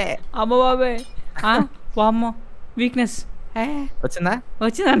చేసినట్టే. అమ్మ బాబాయ్ అమ్మ వీక్నెస్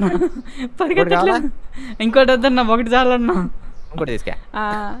వచ్చిందన్న. పరిగెత్తట్లేదు. ఇంకోటి వద్దన్నా, ఒకటి చాలన్నా. ఇంకోటి తీసుకా.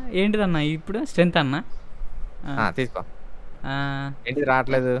 ఏంటిదన్నా ఇప్పుడు స్ట్రెంత్ అన్న? తీసుకో. ఏంటిది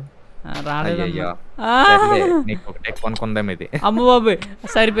రావట్లేదు? రాలేదు. కొనుక్కుందాం ఇది. అమ్మ బాబాయ్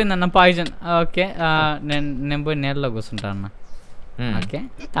సరిపోయిందన్న పాయిజన్. ఓకే నేను పోయి నీళ్ళలో కూర్చుంటా అన్న. ఓకే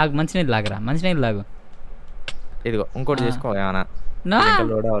తాగు, మంచినీళ్ళు లాగరా, మంచినీళ్ళు లాగు. ఇదిగో ఇంకోటి తీసుకో. ఏమన్నా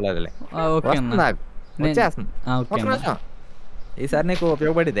ఓకే అన్న. ఈసారి నీకు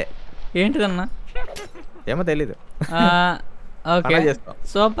ఉపయోగపడిదే. ఏంటిదన్నా? ఏమో తెలీదు. ఓకే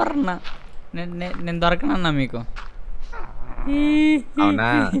సూపర్ అన్న. నేను దొరకనన్నా మీకు. అవునా?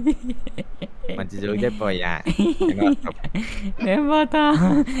 మంచి జోక్ చెప్పయ్యా.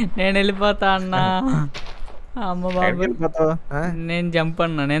 నేను వెళ్ళిపోతా అన్నా. అమ్మ బాబు నేను జంప్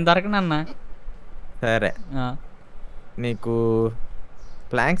అన్నా, నేను దొరకనన్నా. సరే నీకు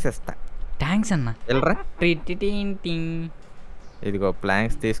ప్లాంక్స్ ఇస్తా. థ్యాంక్స్ అన్న. వెళ్ళరా. ఇదిగో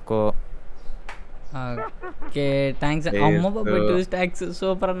ప్లాంక్స్ తీసుకో. Okay thanks. అమ్మ బాబు 2 స్టాక్స్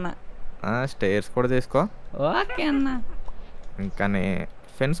సూపర్ అన్న. స్టేర్స్ కూడా తీసుకో. ఓకే అన్న. ఇంకా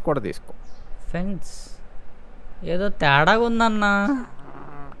ఫెన్స్ కూడా తీసుకో. ఫెన్స్ ఏదో తేడాగా ఉందన్న.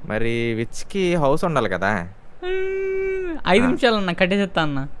 మరి విచ్కి హౌస్ ఉండాలి కదా. 5 నిమిషాలు అన్న, కట్టేసేస్తా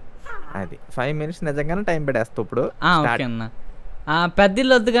అన్న. అది 5 మినిట్స్ నిజంగానే టైం పెడేస్తా ఇప్పుడు. ఓకే అన్న.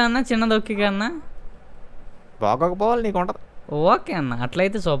 పెద్దిల్లు వద్దుగా అన్న, చిన్నది ఒక్కిగా అన్న. బాగోకపోవాలి నీకు ఉంటది. ఓకే అన్న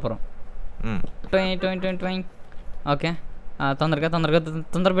అట్లయితే సూపర్. ఓకే తొందరగా తొందర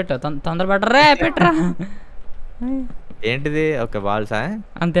పెట్టు, తొందర పెట్టరా పెట్టరా. ఏంటిది? ఓకే బాల్సా?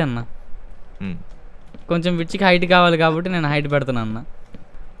 అంతే అన్న. కొంచెం విచ్చికి హైట్ కావాలి కాబట్టి నేను హైట్ పెడతాను అన్న.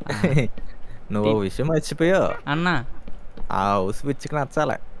 నువ్వు విషయం మర్చిపోయావు అన్న. ఆ హౌస్ విచ్చికి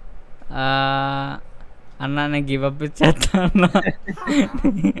నచ్చాలి అన్న. నేను గివ్ అప్ ఇచ్చేస్తా అన్న.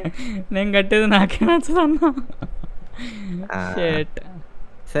 నేను కట్టేది నాకే నచ్చదు అన్న.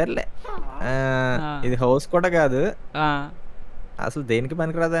 సర్లే ఇది హౌస్ కూడా కాదు అసలు, దేనికి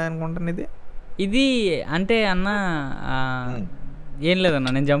పనికిరాదా అనుకుంటాను ఇది. ఇది అంటే అన్న ఏం లేదన్న,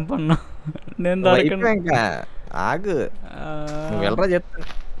 నేను జంప్ అన్నా. నేను దొరకను. ఇంకా ఆగు, నువ్వు వెళ్ళరా చెప్తాను.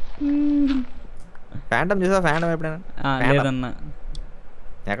 ఫ్యాంటమ్ చూసావా? ఫ్యాంటమ్ ఎప్పుడైనా? లేదన్నా.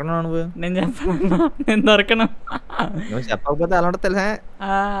 ఎక్కడ ఉన్నావు నువ్వు? నేను చెప్పానన్నా, నేను దొరకను. నువ్వు చెప్పకపోతే అలా ఉంటుంది తెలుసా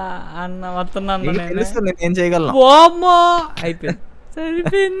అన్న. వస్తున్నా అన్న. నేను ఏం చేయగలను? ఓమ్మో అయిపోయింది,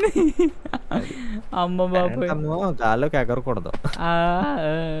 సరిపోయింది. అమ్మ బాబు గాల్లోకి ఎగరకూడదు.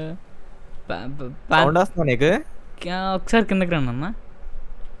 నీకు ఒకసారి కిందకి రండి అన్న.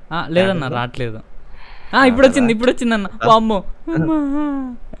 లేదన్నా రావట్లేదు. ఇప్పుడు వచ్చిందన్న. అమ్మో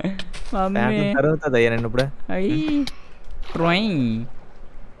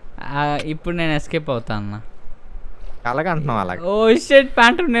ఇప్పుడు నేను ఎస్కేప్ అవుతా అన్న. అలాగంటున్నావు? అలాగే. ఓ షెట్,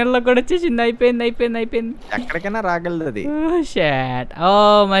 ప్యాంటు నీళ్ళలో కూడా వచ్చేసింది. అయిపోయింది. ఎక్కడికైనా రాగలదు. షెట్.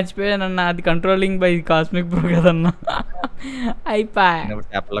 మర్చిపోయానన్న, అది కంట్రోలింగ్ బై కాస్మిక్ ప్రో కదన్నా. అయిపోయా.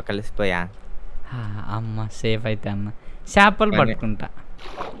 చేపల్లో కలిసిపోయా. అమ్మ సేఫ్ అయితే అన్న. చేపలు పట్టుకుంటా.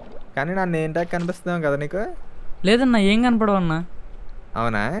 కానీ నన్ను ఏంటో కనిపిస్తున్నావు కదా నీకు? లేదన్నా, ఏం కనపడవన్నా.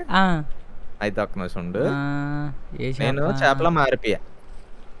 అవునా? అయితే ఒక్క నిమిషం ఉండు. నేను చేపలో మారిపోయా.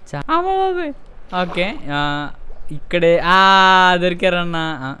 ఓకే ఇక్కడే దొరికారన్నా.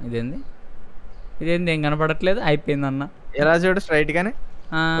 ఇదేంది ఏం కనపడట్లేదు. అయిపోయిందన్న. ఎలా చూడు స్ట్రైట్ గానే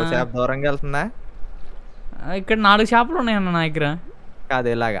చేప దూరంగా వెళ్తుందా? ఇక్కడ 4 చేపలు ఉన్నాయన్న నా దగ్గర. కాదు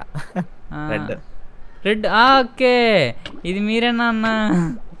ఇలాగా రెడ్. ఓకే ఇది మీరేనా అన్న?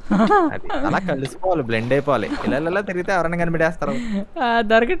 అలా కలిసిపోవాలి, బ్లెండ్ అయిపోవాలి. ఇలా తిరిగితే ఎవరైనా కనిపెట్టేస్తారు.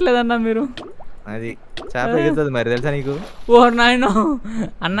 దొరకట్లేదన్నా మీరు. అది చేప ఎగురుతుంది మరి, తెలుసా నీకు? ఓ నాయన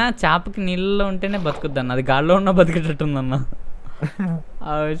అన్న, చేపకి నీళ్ళలో ఉంటేనే బతుకుద్ది అన్న, అది గాల్లో ఉన్నా బతికేటట్టుందన్న.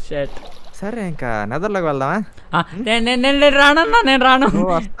 సరే ఇంకా నెదర్లోకి వెళ్దామా? నేను రానన్నా, నేను రాను.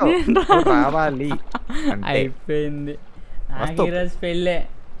 రావాలి. అయిపోయింది ఈరోజు పెళ్ళే.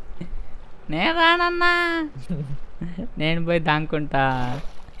 నేను రానన్నా, నేను పోయి దాక్కుంటా.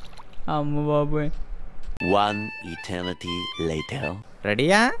 అమ్మ బాబోయ్. One eternity later.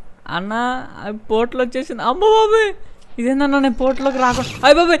 రెడీయా అన్న పోర్ట్లో వచ్చేసింది. అమ్మ బాబోయ్ ఇదేందన్నా నేను పోర్ట్లోకి రాకుండా.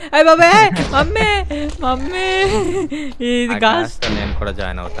 అయ్య బాబాయ్ మమ్మీ మమ్మీ ఇది కాస్ట్. నేను కూడా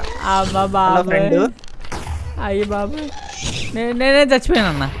జాయిన్ అవుతా. అమ్మ బాబాయ్ అయ్యి బాబాయ్ నేనే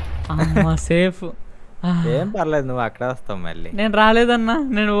చచ్చిపోయానన్నా. అమ్మ సేఫ్. ఏం పర్లేదు నువ్వు అక్కడే వస్తావు మళ్ళీ. నేను రాలేదన్నా,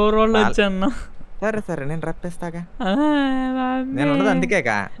 నేను ఓవర్ వచ్చాను. సరే సరే నేను రప్పిస్తాగా, నేను ఉన్నది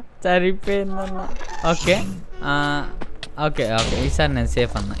అందుకేగా. సరిపోయిందన్నా. ఓకే ఓకే ఓకే ఈసారి నేను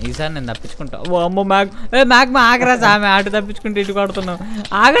సేఫ్ అన్న, ఈసారి నేను తప్పించుకుంటా. ఓ అమ్మో మ్యాగ్ ఆగరా సామె, ఆట తప్పించుకుంటే ఇటు కొడుతున్నావు.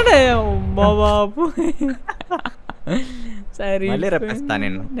 ఆగడే బాబు. సరే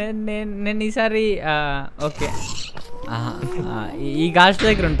నేను ఈసారి ఓకే ఈ గాస్ట్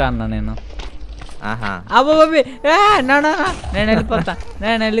దగ్గర ఉంటా అన్న నేను. అబ్బో బాబీ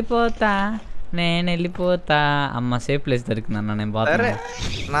నేను వెళ్ళిపోతా. అమ్మ సేఫ్ ప్లేస్ దొరికిందన్న, నేను పోతా.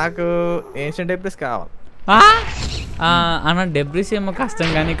 నాకు ఏన్షియంట్ డెబ్రిస్ కావాలి అన్న. డెబ్రిస్ ఏమో కష్టం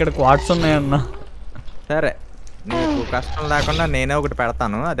కానీ ఇక్కడ క్వార్ట్స్ ఉన్నాయన్న. సరే నీకు కష్టం లేకుండా నేనే ఒకటి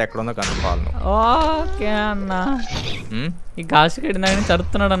పెడతాను, అది ఎక్కడుందో కనుక్కోవాలి. ఓకే అన్న. ఈ గాసు కడినా కానీ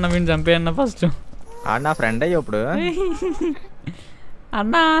చదువుతున్నాడు అన్న, మీరు చంపేయన్న ఫస్ట్. ఆడు నా ఫ్రెండ్ అయ్యి ఇప్పుడు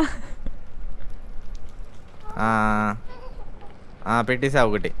అన్నా పెట్టేసా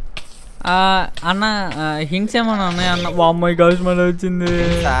ఒకటి అన్న. హింట్స్ ఏమన్నా ఉన్నాయి అన్న? అమ్మాయి గాసు మళ్ళీ వచ్చింది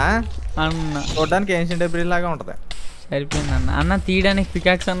అన్న. చూడడానికి ఏన్షియంట్ డెబ్రిస్ లాగా ఉంటది. సరిపోయింది అన్న. అన్న తీయడానికి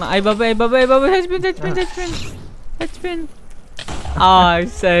పికాక్స్ అన్న. అయ్య బాబాయ్ చచ్చిపోయింది.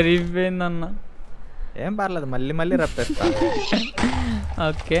 సరిపోయింది అన్న. ఏం పర్లేదు మళ్ళీ మళ్ళీ రప్పేస్తా.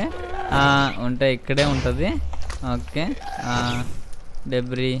 ఓకే ఉంటా ఇక్కడే ఉంటుంది. ఓకే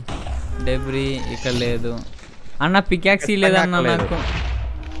డెబ్రీ ఇక్కడ లేదు అన్న. పికాక్స్ లేదన్న నాకు.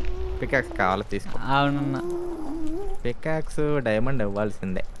 పికాక్స్ కావాలి తీసుకో. అవునన్న పికాక్స్ డైమండ్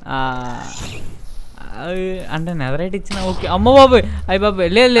ఇవ్వాల్సిందే. అంటే నెదరైట్ ఇచ్చిన ఓకే. అమ్మ బాబాయ్ అయ్య బాబాయ్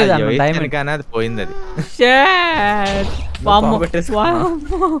లేదు అన్న డైమండ్ కానీ అది పోయింది. అది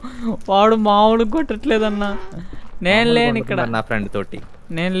వాడు మామూలు కొట్టట్లేదన్న. నేను లేను ఇక్కడ, నా ఫ్రెండ్ తోటి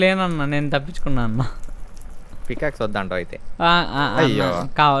నేను లేనన్నా, నేను తప్పించుకున్నా అన్న. పికాక్స్ వద్దంటావు అయితే? అయ్యో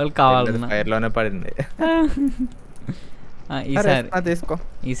కావాలన్నా ఫైర్ లోనే పడింది.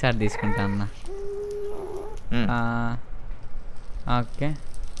 ఈసారి తీసుకుంటా అన్న. ఓకే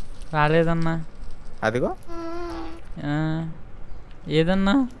రాలేదన్నా. అదిగో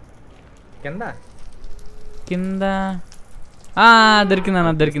ఏదన్నా కింద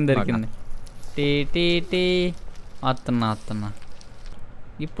దొరికిందన్నా. దొరికింది. టీ వస్తున్నా.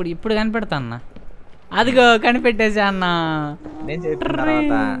 ఇప్పుడు కనిపెడతా అన్న. అదిగో కనిపెట్టేసా అన్న.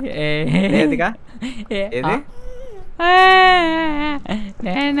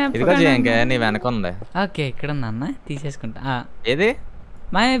 నీ వెనక ఉంది. ఓకే ఇక్కడ ఉంది అన్న, తీసేసుకుంటా. ఏది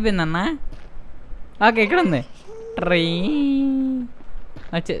మాయమైపోయింది అన్న. ఓకే ఇక్కడ ఉంది.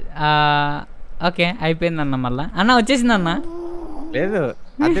 ఓకే అయిపోయింది అన్న. మళ్ళా అన్న వచ్చేసింది అన్న. లేదు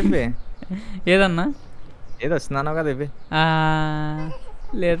ఏదన్నా ఏదో వస్తున్నాను కదా ఇవి.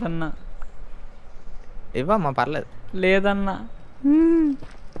 లేదన్నా. ఇవ్వమ్మా పర్లేదు. లేదన్నా.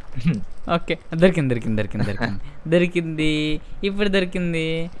 ఓకే దొరికింది. ఇప్పుడు దొరికింది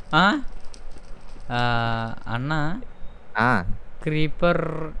అన్న. క్రీపర్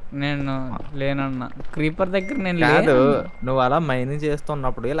నేను లేనన్నా. క్రీపర్ దగ్గర నేను లేదు. నువ్వు అలా మైనింగ్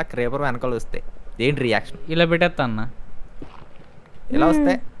చేస్తున్నప్పుడు ఇలా క్రీపర్ వెనకాల వస్తాయి, ఏంటి రియాక్షన్? ఇలా పెట్టేస్తా అన్న. ఇలా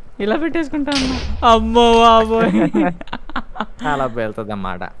వస్తే ఇలా పెట్టేసుకుంటా అన్న. అమ్మో బాబోయ్ అలా వెళ్తుంది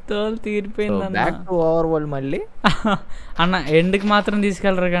అన్నమాట. తోలు తీరిపోయింది అన్న. బ్యాక్ టు ఓవర్ వరల్డ్ మళ్ళీ అన్న. ఎండ్కి మాత్రం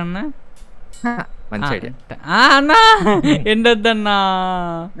తీసుకెళ్ళరు కన్నా. మంచి ఐడియా అన్నా. ఎండొద్దన్నా.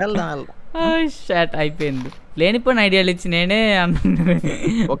 షాట్ అయిపోయింది. లేనిపోయిన ఐడియాలు ఇచ్చి నేనే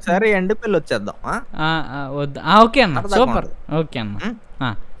ఒకసారి ఎండు పిల్లి వచ్చేద్దాం. వద్దు. ఓకే అన్న సూపర్. ఓకే అన్న.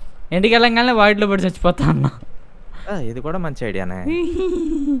 ఎండికి వెళ్ళంగానే వాటిలో పడి చచ్చిపోతా అన్న. ఇది కూడా మంచి ఐడియానే.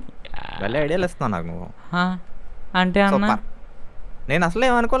 వెళ్ళే ఐడియాలు ఇస్తున్నావు నాకు నువ్వు. అంటే అన్న నేను అసలు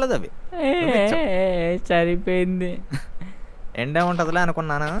ఏమనుకోలేదు అవి. సరిపోయింది. ఎండే ఉంటదిలే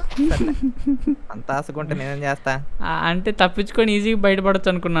అనుకున్నాను. అంత ఆశకుంటే నేనేం చేస్తా? అంటే తప్పించుకొని ఈజీగా బయటపడచ్చు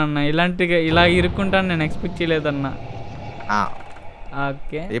అనుకున్నా. ఇలా ఇరుక్కుంటాను నేను ఎక్స్పెక్ట్ చేయలేదన్నా.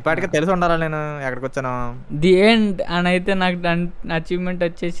 ఓకే ఇప్పటికే తెలిసి ఉండాలా నేను ఎక్కడికి వచ్చాను. ది ఎండ్ అని అయితే నాకు అచీవ్మెంట్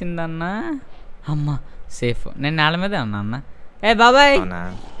వచ్చేసింది అన్న. అమ్మ సేఫ్. నేను నేల మీదే ఉన్నా అన్న. బాబాయ్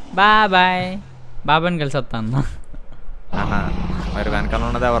బాబాయ్ని కలిసి వస్తా అన్న. మరి వెనకాల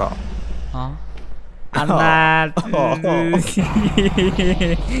ఉన్నది ఎవరో అన్నా.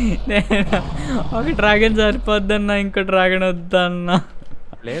 ఒక డ్రాగన్ సరిపోద్దన్నా, ఇంకో డ్రాగన్ వద్దా అన్న.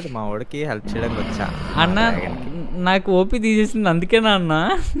 లేదు మా వాడికి హెల్ప్ చేయడానికి వచ్చా అన్న నాకు ఓపి తీసేసింది అందుకేనా అన్న.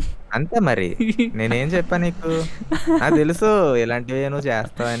 అంతే మరి నేనేం చెప్పా నీకు నాకు తెలుసు ఇలాంటివి నువ్వు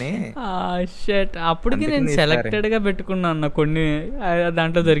చేస్తావని. షట్ అప్పటికి నేను సెలెక్టెడ్గా పెట్టుకున్నా అన్న కొన్ని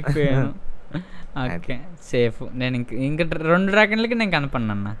దాంట్లో దొరికిపోయాను. Okay safe. నేను ఇంకా 2 డ్రాగన్లకి నేను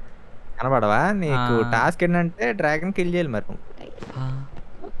కనపడినా అన్న. కనపడవా? నీకు టాస్క్ ఏంటంటే డ్రాగన్ కిల్ చేయాలి మరి.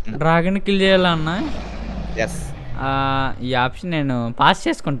 డ్రాగన్ కిల్ చేయాలా అన్న? ఎస్. ఈ ఆప్షన్ నేను పాస్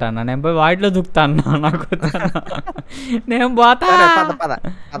చేసుకుంటాను. నేను పోయి వాటిలో దుక్కుతాను. నాకు నేను పోతా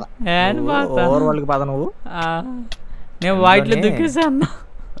నువ్వు. నేను వాటిలో దుక్కేసాను.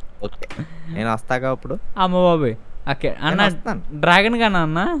 ఓకే నేను వస్తాగా ఇప్పుడు. అమ్మ బాబోయ్. ఓకే అన్న డ్రాగన్ గానా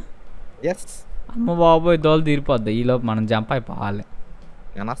అన్న? ఎస్. అమ్మ బాబోయ్ దోలు తీరిపోద్ది ఈలోపు మనం జంప్ అయిపోవాలి.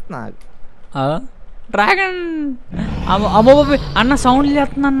 నేను వస్తున్నా. డ్రాగన్ అమ్మ బాబోయ్ అన్న సౌండ్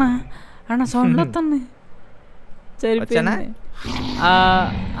లేస్తుంది అన్న. అన్న సౌండ్ లేస్తుంది. సరిపోయింది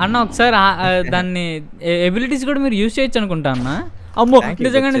అన్న. ఒకసారి దాన్ని ఎబిలిటీస్ కూడా మీరు యూజ్ చేయొచ్చు అనుకుంటా అన్న. అమ్మో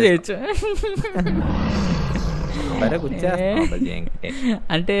నిజంగానే చేయొచ్చు.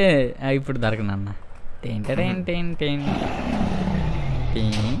 అంటే ఇప్పుడు దొరకను అన్న.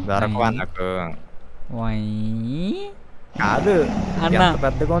 కాదు అన్న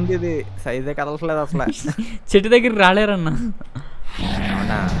పెద్దగా ఉంది ఇది. సైజే కదలట్లేదు అసలు. చెట్టు దగ్గరికి రాలేరన్న.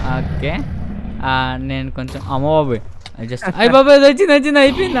 ఓకే నేను కొంచెం అమ్మ బాబోయ్ జస్ట్ అయ్యి బాబాయ్ వచ్చింది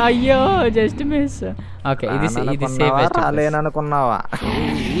అయిపోయింది. అయ్యో జస్ట్ మిస్. ఓకే ఇది సేఫ్ అనుకున్నావా?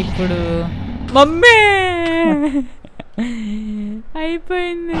 ఇప్పుడు మమ్మీ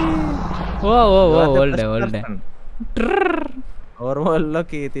అయిపోయింది. ఓ ఓ ఓ ఓల్డే ఓల్డే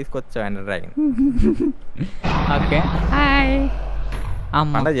ఓవర్లోకి తీసుకొచ్చా డ్రాగన్. ఓకే హాయ్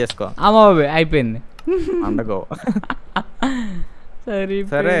పండ చేసుకో. అమ్మ బాబాయ్ అయిపోయింది. పండగో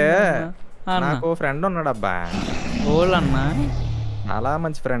సరే. నాకు ఫ్రెండ్ ఉన్నాడు అబ్బా. ఓలన్నా చాలా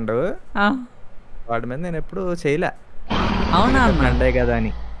మంచి ఫ్రెండ్. వాడి మీద నేను ఎప్పుడు చేయలే. అవునా ఫ్రెండే కదా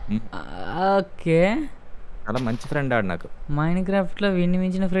అని. ఓకే చాలా మంచి ఫ్రెండ్ ఆడు నాకు. మైన్క్రాఫ్ట్ లో వీడిని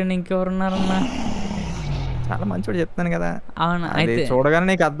మించిన ఫ్రెండ్ ఇంకెవరున్నారన్నా? చాలా మంచివాడు చెప్తాను కదా. అవునా? అయితే చూడగానే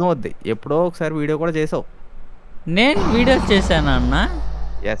నీకు అర్థం అవుద్ది. ఎప్పుడో ఒకసారి వీడియో కూడా చేసావు. నేను వీడియోస్ చేశాను అన్న.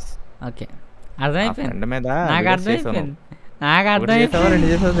 ఎస్. ఓకే అర్థమైపోయింది. ఫ్రెండ్ మీద నాకు అర్థమైపోయింది. నాకు అర్థమైపోయింది. 2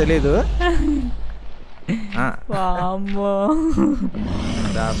 చేసావు తెలీదు.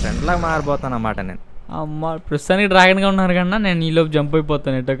 ఫ్రెండ్ లాగా మారిపోతాను అన్నమాట నేను. అమ్మ ప్రస్తుతానికి డ్రాగన్ గా ఉన్నారు కన్నా నేను ఈలోపు జంప్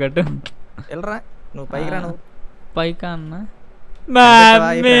అయిపోతాను ఎటో కట్టు. వెళ్ళరా నువ్వు పైకి రా. నువ్వు పైకా అన్న?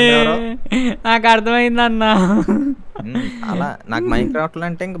 నాకు అర్థమైంది అన్న. అలా నాకు మైన్క్రాఫ్ట్ లో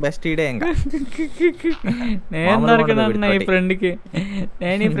అంటే ఇంకా బెస్ట్ ఈడే. ఇంకా నేను దొరకను అన్న ఈ ఫ్రెండ్ కి.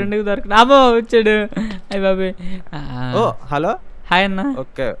 నేను ఈ ఫ్రెండ్ కి దొరకను. అబ్బో వచ్చాడు. అయ్య బాబాయ్. ఓ హలో హాయ్ అన్న.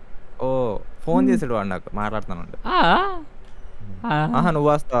 ఓకే. ఓ ఫోన్ చేసాడు వాడు నాకు. మాట్లాడుతాను. నువ్వు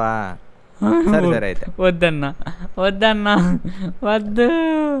వస్తావా? సరే సరే అయితే. వద్దన్నా వద్దన్నా వద్దు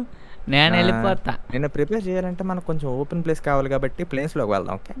నేను వెళ్ళిపోతా. నేను ప్రిపేర్ చేయాలంటే మనకు కొంచెం ఓపెన్ ప్లేస్ కావాలి కాబట్టి ప్లేస్ లోకి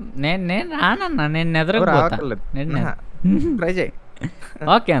వెళ్దాం. ఓకే నేను రానన్నా. నేను నెదరకపోతా. ట్రై చేయి.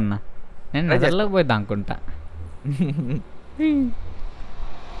 ఓకే అన్న నేను నెదర్లోకి పోయి దాక్కుంటా.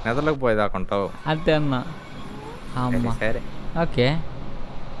 నెదర్లోకి పోయి దాక్కుంటావు అంతే అన్న. అమ్మ సరే ఓకే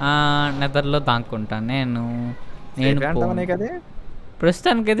నెదర్లో దాక్కుంటా. నేను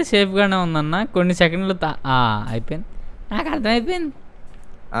ప్రస్తుతానికైతే సేఫ్గానే ఉందన్న. కొన్ని సెకండ్లు అయిపోయింది. నాకు అర్థమైపోయింది.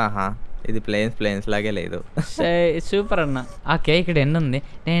 ఇది ప్లేన్స్ లాగే లేదు. సూపర్ అన్న. ఓకే ఇక్కడ ఎండ్ ఉంది.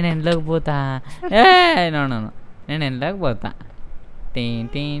 నేను ఎండ్లోకి పోతా. నో నేను ఎండ్లోకి పోతా.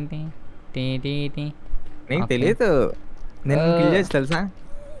 నీకు తెలీదు నేను తెలుసా?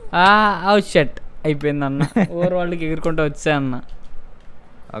 షట్ అయిపోయింది అన్న. ఓవర్ వాళ్ళకి ఎగురుకుంటూ వచ్చా అన్న.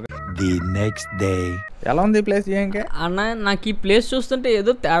 ఎలా ఉంది ప్లేస్ అన్న? నాకు ఈ ప్లేస్ చూస్తుంటే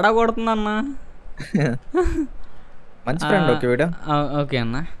ఏదో తేడా కొడుతుంది అన్న. మంచి ఫ్రెండ్. ఓకే వీడు. ఓకే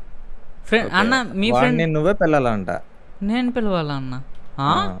అన్న. ఫ్రెండ్ అన్న మీ ఫ్రెండ్ నువ్వే పిలవాలంట. నేను పిలవాలా అన్న?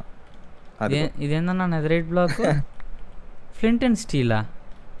 ఇదేందన్నా నెదరైట్ బ్లాక్ ఫ్లింట్ అండ్ స్టీలా?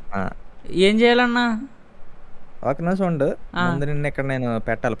 ఏం చేయాలన్నా? ఒక నిమిషం ఉండు. ముందు నిన్న ఇక్కడ నేను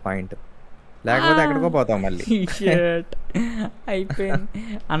పెట్టాలి పాయింట్. లేకపోతే ఎక్కడికో పోతాం మళ్ళీ. అయిపోయింది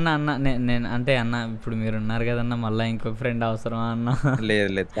అన్న. నేను అంటే అన్న ఇప్పుడు మీరు ఉన్నారు కదన్నా మళ్ళీ ఇంకొక ఫ్రెండ్ అవసరమా అన్న?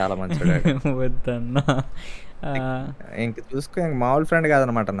 లేదు చాలా మంచిగా. వద్దన్నా. ఇంక చూసుకో. ఇంక మామూలు ఫ్రెండ్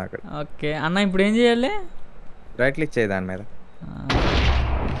కాదనమాట నాకు. ఓకే అన్న ఇప్పుడు ఏం చేయాలి? రైట్ క్లిక్ చేయి దాని మీద.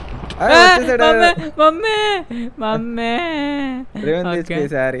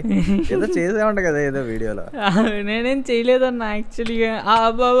 ఏదో చేసేవంట కదా ఏదో వీడియోలో. నేనేం చేయలేదన్నా యాక్చువల్గా.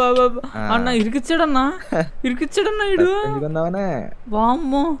 అన్న ఇరికిచ్చాడన్నా ఇడు.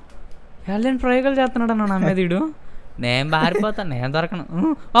 వామ్మో ఎలాంటి ప్రయోగాలు చేస్తున్నాడు అన్న నా మీద. ఇడు నేను పారిపోతాను, నేను దొరకను.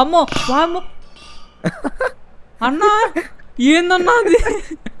 అమ్మో వామ్మో అన్నా, ఏందన్నా అది?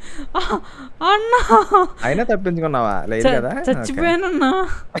 అన్నా అయినా తప్పించుకున్నావా? లేదు కదా, చచ్చిపోయానన్నా.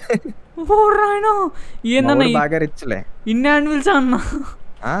 ఓ రాయనో, ఏందన్నా బాగా రిచ్లే. ఇన్ని యాన్విల్సా అన్నా?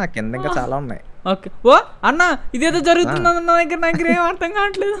 కింద ఇంకా చాలా ఉన్నాయి. ఓకే. ఓ అన్నా, ఇదేదో జరుగుతుందన్న నా దగ్గర ఏం అర్థం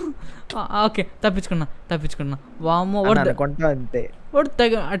కావట్లేదు. ఓకే, తప్పించుకున్నా. వామ్మో అనుకుంటా అంతే. వాడు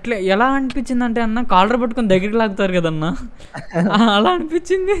అట్లా ఎలా అనిపించింది అంటే అన్న, కాలర్ పట్టుకొని దగ్గరికి లాగుతారు కదన్నా, అలా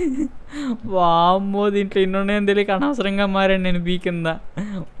అనిపించింది. వామ్మో, దీంట్లో ఇన్నున్నాయని తెలియక అనవసరంగా మారాను నేను బీ కింద.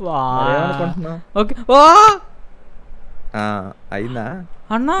 ఓకే. ఓ అయినా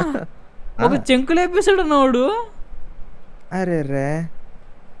అన్నా, ఒక చెంకులు వేపేసాడు అన్నవాడు. అరే రే,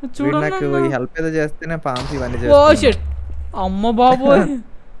 చూడండి హెల్ప్ ఏదో చేస్తేనే పాంప్స్ ఇవన్నీ. ఓ షిట్, అమ్మ బాబోయ్,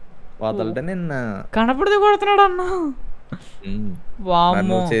 వదలటే నిన్న కనపడితే కొడుతున్నాడు అన్న.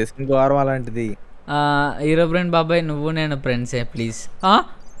 వామ్మో, చేసుకుని గౌరవం అలాంటిది. హీరో బ్రెయిన్ బాబాయ్, నువ్వు నేను ఫ్రెండ్సే ప్లీజ్.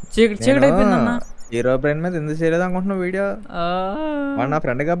 చీకటి అయిపోయిందన్న. హీరో బ్రెయిన్ మీద ఎందుకు చేయలేదు అనుకుంటున్నావు వీడియో? నా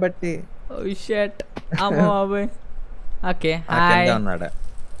ఫ్రెండ్ కాబట్టి. షిట్, అమ్మ బాబాయ్. ఓకే, హాయ్ ఉన్నాడు.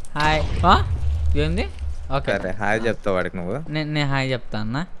 హాయ్ ఏంది? ఓకే, హాయ్ చెప్తావు వాడికి నువ్వు. నేను హాయ్ చెప్తా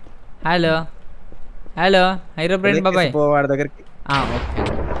అన్న. హలో హీరో బ్రెయిన్ బాబాయ్ వాడి దగ్గరికి. ఓకే.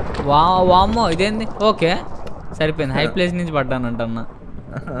 వామ్మో, ఇదేంది? ఓకే, సరిపోయింది. హై ప్లేస్ నుంచి పడ్డానంట అన్న.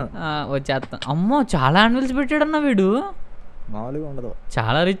 వచ్చేస్తా. అమ్మో, చాలా యాన్యువల్స్ పెట్టాడన్న వీడు. మామూలుగా ఉండదు,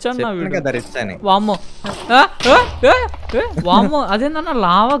 చాలా రిచ్ అన్న వీడు. రిచ్ అని. వామ్మో అదేందన్న,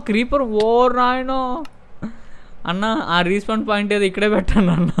 లావా క్రీపర్. ఓ రాయనో అన్న, ఆ రీస్పాండ్ పాయింట్ ఏదో ఇక్కడే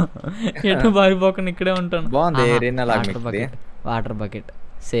పెట్టాను అన్న, ఎటు బారిపోకుండా ఇక్కడే ఉంటాను. Water bucket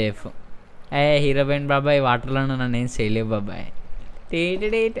safe. Hero brain బాబాయ్, వాటర్లో నన్ను ఏం చేయలేవు బాబాయ్.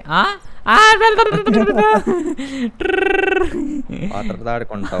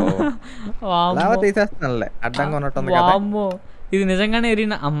 వామ్మో, ఇది నిజంగానే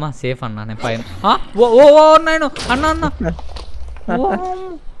ఎరినా? అమ్మ సేఫ్ అన్నా, నేను పైన. నేను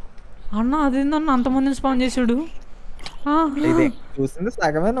అన్న అదేందన్న అంతమందిని స్పాన్ చేసాడు. చూసింది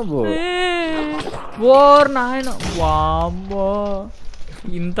సగమే నువ్వు. ఓర్ నాయన, వామ్మో,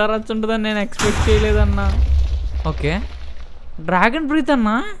 ఇంత రచ్చ ఉంటుందని నేను ఎక్స్పెక్ట్ చేయలేదన్నా. ఓకే, డ్రాగన్ బ్రీత్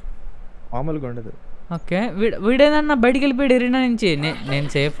అన్నా, మామూలుగా ఉండదు. ఓకే, వీడేదన్నా బయటికి వెళ్ళిపోయాడు ఎరీనా నుంచి. నేను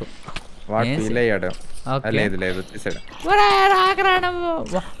సేఫ్.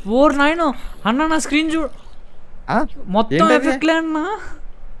 ఓర్ నాయన అన్న, నా స్క్రీన్ చూడు మొత్తం ఎఫెక్ట్లే అన్నా.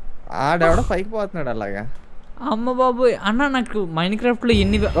 ఆడెవడో పైకి పోతున్నాడు అలాగా. అమ్మ బాబోయ్ అన్న, నాకు మైన్క్రాఫ్ట్ లో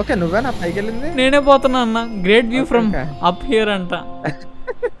ఎన్ని. ఓకే, నువ్వేనా పైకి వెళ్ళింది? నేనే పోతున్నా అన్న. Great view from up here అంట.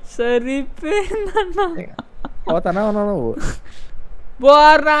 సరిపోయిందన్న. పోతానా నువ్వు?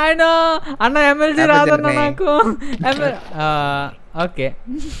 బోర్ నాయన అన్న, ఎమ్మెల్సీ రాదన్న నాకు. ఓకే,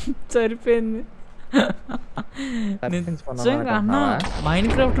 సరిపోయింది. నిజంగా అన్న,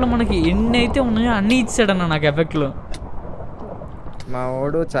 మైన్క్రాఫ్ట్ లో మనకి ఎన్ని అయితే ఉన్నాయో అన్ని ఇచ్చాడన్న నాకు ఎఫెక్ట్లు. మా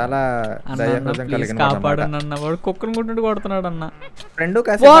వాడు చాలా కాపాడన్న, వాడు కుక్కను కొట్టినట్టు కొడుతున్నాడు అన్న.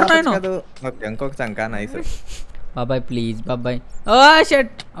 ఇంకొక చంకా నైస్ బాబాయ్, ప్లీజ్ బాబాయ్.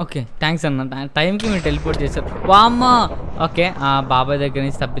 షట్. ఓకే, థ్యాంక్స్ అన్న, టైంకి మీరు టెలిపోర్ట్ చేశారు. వామ్మ. ఓకే, బాబాయ్ దగ్గర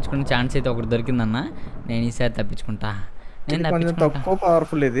నుంచి తప్పించుకునే ఛాన్స్ అయితే ఒకటి దొరికిందన్న. నేను ఈసారి తప్పించుకుంటా. నేను తక్కువ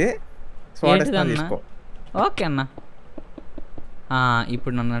పవర్ఫుల్ ఇది. ఓకే అన్న,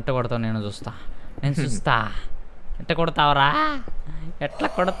 ఇప్పుడు నన్ను ఎట్ట కొడతావు? నేను చూస్తా. ఎట్ట కొడతావురా? ఎట్లా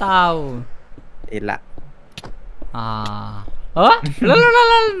కొడతావు? ఇలా.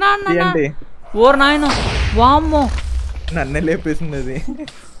 ఓర్ నాయన, వామ్మో, నన్నే లేపేసింది అది.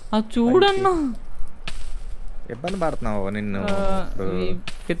 చూడన్నా, ఇబ్బంది పడుతున్నావు. నిన్ను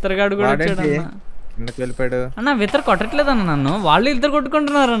పిత్తరగాడు కూడా వెళ్ళిపోయాడు అన్న. విత్తర కొట్టట్లేదన్న నన్ను, వాళ్ళు ఇద్దరు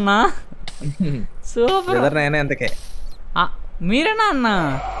కొట్టుకుంటున్నారన్నా. సూపర్. ఎంతకే మీరేనా అన్న?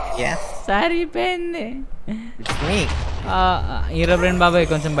 సరిపోయింది. హీరో బ్రెయిన్ బాబాయ్,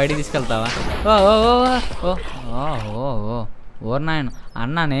 కొంచెం బయటికి తీసుకెళ్తావా? ఓర్ నాయన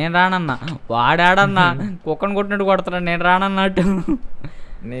అన్న, నేను రానన్నా. వాడాడన్నా, కుక్కను కొట్టినట్టు కొడతాడు, నేను రానన్నట్టు.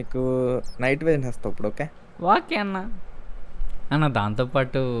 నీకు నైట్ విజన్ వస్తావు ఇప్పుడు. ఓకే ఓకే అన్న,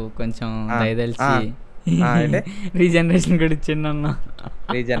 దాంతోపాటు కొంచెం దయదలిచి రీజనరేషన్ కూడా ఇచ్చిండు అన్న.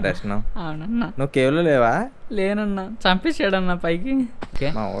 రీజనరేషన్? అవునన్నా. నువ్వు కేవలం లేవా? లేనన్నా, చంపేసాడన్నా పైకి.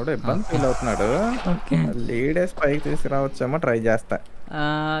 మా వాడు ఇబ్బంది ఫీల్ అవుతున్నాడు. లీడర్స్ పైకి తీసుకురావచ్చేమో ట్రై చేస్తా.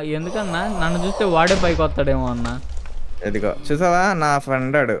 ఎందుకన్నా, నన్ను చూస్తే వాడే పైకి వస్తాడేమో అన్న. ఎదిగో చూసావా, నా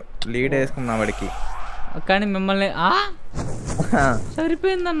ఫ్రెండ్ లీడ్ వేసుకున్నా వాడికి. కానీ మిమ్మల్ని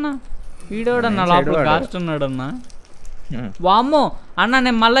సరిపోయిందన్న. వీడోడన్నా లోపల కాస్ట్ ఉన్నాడన్నా. వామ్మో అన్న,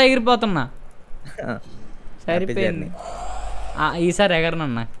 నేను మళ్ళీ ఎగిరిపోతున్నా. సరిపోయింది. ఈసారి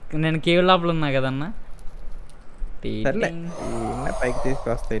ఎగరనన్నా, నేను కేవ్ లోపల ఉన్నా కదన్నా. సర్లే పైకి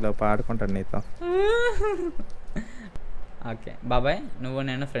తీసుకొస్తా ఇలా పాడుకుంటాను నీతో. ఓకే బాబాయ్, నువ్వు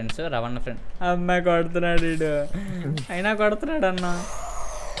నేను ఫ్రెండ్స్, రవణ ఫ్రెండ్. అమ్మాయి కొడుతున్నాడు వీడు, అయినా కొడుతున్నాడు అన్న.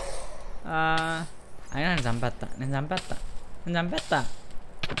 అయినా నేను చంపేస్తా.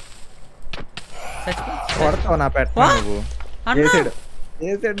 కొడతావు నా పెట్ట నువ్వు.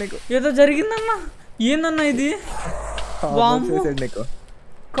 చేసాడు నీకు. ఏదో జరిగిందన్నా. ఏందన్నా ఇది? నీకు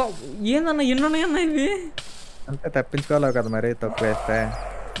ఏందన్నా ఎన్నున్నాయన్నా ఇవి? అంటే తప్పించుకోలేవు కదా మరి తక్కువ వేస్తే.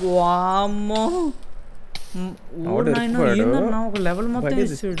 వామ్మో, ఒక లెవెల్ మొత్తం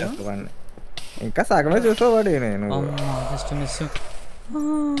ఇస్తాడు. ఇంకా సగమే చూసావాడు. నేను జస్ట్ మిస్.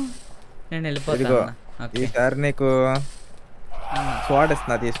 నేను వెళ్ళిపోతాను. ఈసారి నీకు స్వాడ్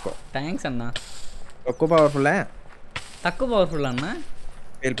ఇస్తున్నా, తీసుకో. థ్యాంక్స్ అన్న. తక్కువ పవర్ఫుల్ అన్న.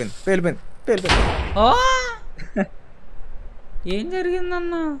 పేలిపోయింది. ఏం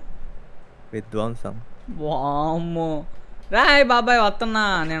జరిగిందన్న? విధ్వంసం. వామ్మో. రాయ్ బాబాయ్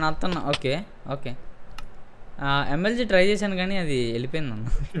నేను వస్తున్నా. ఓకే MLG ట్రై చేశాను కానీ అది వెళ్ళిపోయింది అన్న.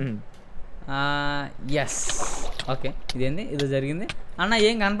 Yes okay. ఇదేంది ఇది జరిగింది అన్న?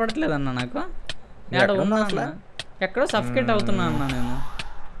 ఏం కనపడట్లేదు అన్న నాకు. ఎక్కడో సఫికేట్ అవుతున్నా అన్న నేను.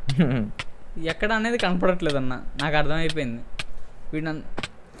 ఎక్కడ అనేది కనపడట్లేదు అన్న. నాకు అర్థమైపోయింది. వీడు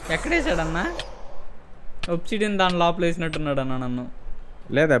ఎక్కడేసాడన్నా? ఒప్సిడియన్ దాని లోపల వేసినట్టున్నాడు అన్న నన్ను.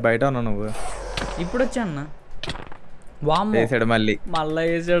 లేదా బయట ఉన్నా నువ్వు? ఇప్పుడు వచ్చా అన్న. వామ్మో, వేసాడు మళ్ళీ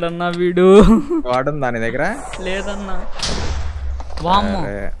వేసాడన్నా వీడు. వాడుందా నీ దగ్గర? లేదన్నా. వామ్మో,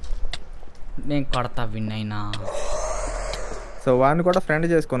 నేను కొడతా విన్నైనా. సో వాడిని కూడా ఫ్రెండ్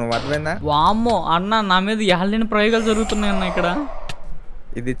చేసుకోను, అర్థమైందా? వామ్మో అన్న, నా మీద యాళ్ళని ప్రయోగాలు జరుగుతున్నాయి అన్న ఇక్కడ.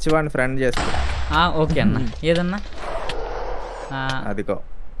 ఇది ఇచ్చి వాడిని ఫ్రెండ్ చేసుకో. ఓకే అన్న. ఏదన్నా? అదిగో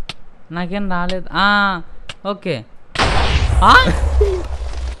నాకేం రాలేదు. ఓకే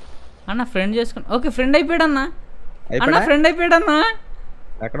అన్న, ఫ్రెండ్ చేసుకుని. Okay, friend అయిపోయాడన్నా. ఫ్రెండ్ అయిపోయాడన్నా.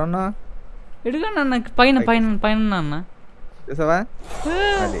 ఎక్కడ ఉన్నా? ఎడుగండి అన్న, పైన అన్న. చూసావా?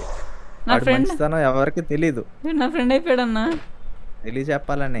 నా ఫ్రెండ్ ఎవరికి తెలీదు. నా ఫ్రెండ్ అయిపోయాడన్నా. తెలియ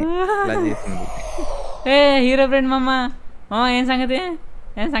చెప్పాలని హీరో ఫ్రెండ్ మామ. ఏం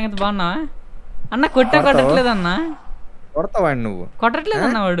సంగతి బాగున్నావా అన్న? కొట్టట్లేదన్నా. కొడతావాడి నువ్వు?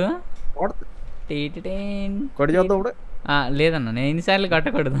 కొట్టట్లేదన్న వాడు. కొడి చూద్దాం. లేదన్న, నేను ఎన్నిసార్లు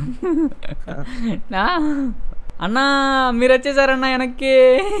కొట్టకూడదు అన్నా. మీరు వచ్చేసారన్నా వెనక్కి.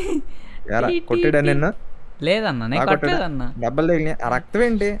 కొట్టాడా నిన్ను? లేదన్నా, నేను కొట్టలేదన్నా. డబ్బులు తగిలినాయి. రక్తం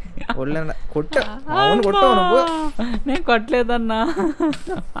ఏంటి? కొట్టావు నువ్వు? నేను కొట్టలేదన్నా.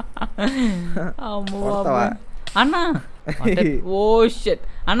 అన్నా ఓ షిట్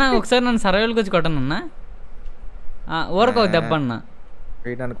అన్న, ఒకసారి నన్ను సర్వేలకు వచ్చి కొట్టనన్నా. ఊరకో దెబ్బ అన్న.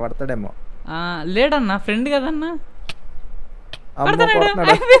 నన్ను కొడతాడేమో. లేడన్నా, ఫ్రెండ్ కదన్నా.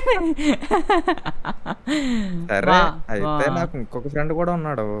 సరే అయితే నాకు ఇంకొక ఫ్రెండ్ కూడా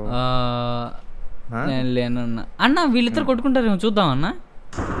ఉన్నాడు. నేను లేనన్నా. అన్న వీళ్ళిద్దరు కొట్టుకుంటారేమో, చూద్దాం అన్న.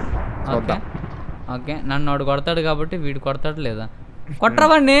 ఓకే నన్ను వాడు కొడతాడు కాబట్టి వీడు కొడతాడు లేదా?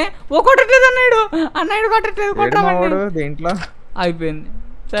 కొట్టరావాడిని. కొట్టట్లేదు అన్నాడు కొట్టట్లేదు. దీంట్లో అయిపోయింది,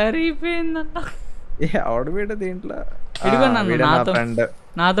 సరిపోయిందన్న. ఆవిడ వీడు దీంట్లో ఇదిగో నన్ను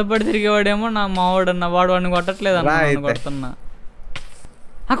నాతో పాటు తిరిగేవాడేమో నా మావాడు అన్న. వాడిని కొట్టట్లేదు అన్న, కొడుతున్నా.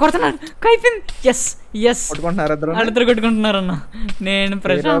 కొడుతున్నాడు. అయిపోయింది. వాళ్ళిద్దరు కొట్టుకుంటున్నారన్న. నేను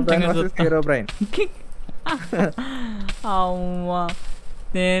ప్రశాంతంగా అమ్మా,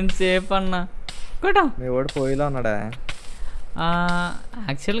 నేను సేఫ్ అన్న. కొట్టా. పోయిలో ఉన్నాడా?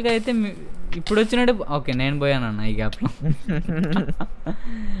 యాక్చువల్గా అయితే ఇప్పుడు వచ్చినట్టు. ఓకే నేను పోయానన్న ఈ గ్యాప్లో.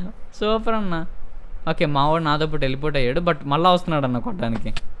 సూపర్ అన్న. ఓకే మావాడు నాతో పాటు వెళ్ళిపోట్ అయ్యాడు, బట్ మళ్ళీ వస్తున్నాడు అన్న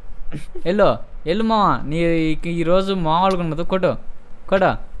కొట్టడానికి. వెళ్ళు మావా, నీ ఈరోజు మావాళ్ళకు ఉండదు. కొట్టు.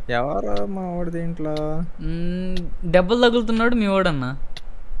 ఎవరు మావాడు దీంట్లో? దెబ్బలు తగులుతున్నాడు మీ వాడన్న.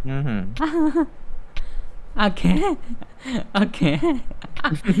 ఓకే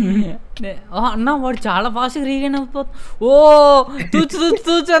అన్న, వాడు చాలా ఫాస్ట్గా రీగైన్ అయిపోతుంది.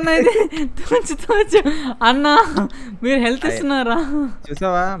 తూచు అన్న, ఇది తూచు అన్న. మీరు హెల్త్ ఇస్తున్నారా?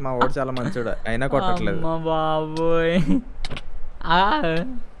 చూసావా, మా వాడు చాలా మంచోడు అయినా కొట్టట్లేదు. మా బాబోయ్.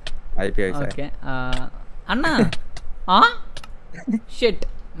 ఓకే అన్న. షిట్.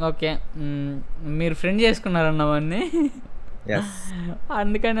 ఓకే మీరు ఫ్రెండ్ చేసుకున్నారన్న వాడిని,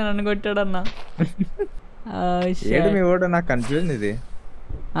 అందుకని నన్ను కొట్టాడన్న. మీ వాడు నాకు కన్ఫ్యూజన్. ఇది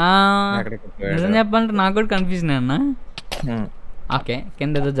నిజం చెప్పాలంటే నాకు కూడా కన్ఫ్యూజన్ అన్న. ఓకే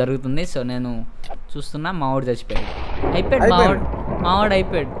కింద ఏదో జరుగుతుంది. సో నేను చూస్తున్నా. మావాడు చచ్చిపోయాడు. మావాడు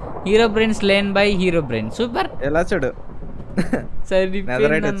అయిపోయాడు. Hero brain slain by hero brain. Super. ఎలా చూడు.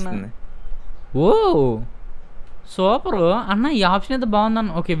 సరిపోయిందన్న. ఓ సూపర్ అన్న. ఈ ఆప్షన్ అయితే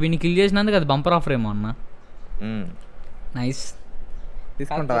బాగుందన్న. ఓకే వీడిని కిల్ చేసినందుకు అది బంపర్ ఆఫర్ ఏమో అన్న. నైస్.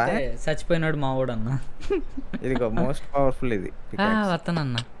 తీసుకుంటావా? చచ్చిపోయినాడు మావాడు అన్న. ఇదిగో మోస్ట్ పవర్ఫుల్ ఇది.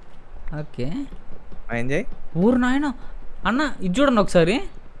 వస్తానన్న. ఓకే ఏం చేయి ఊరు నాయన అన్న. ఇది చూడండి ఒకసారి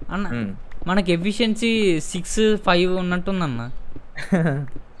అన్న, మనకి ఎఫిషియన్సీ 6-5 ఉన్నట్టుందన్న.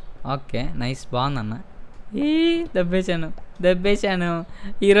 ఓకే నైస్, బాగుందన్న. దబ్బేశాను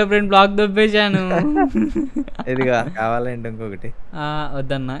హీరో బ్రెయిన్ బ్లాక్ దబ్బేశాను. ఇదిగా కావాలండి ఇంకొకటి.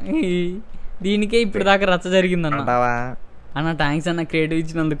 వద్దన్న, దీనికే ఇప్పుడు దాకా రచ్చ జరిగిందన్న. అన్న థ్యాంక్స్ అన్న క్రియేటివ్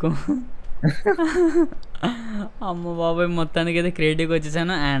ఇచ్చినందుకు. అమ్మ బాబాయ్, మొత్తానికి అయితే క్రియేటివ్గా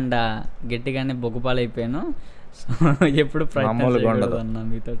వచ్చేసాను అండ్ గట్టిగానే బొగ్గుపాలు అయిపోయాను. సో ఎప్పుడు ప్రయత్నం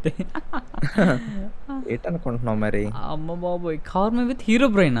మీతోటి ఏంటనుకుంటున్నావు మరి? అమ్మ బాబాయ్, కవర్ మీ విత్ హీరో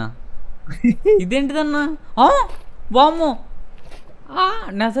బ్రెయినా? ఇదేంటిదన్నా? వామ్మో,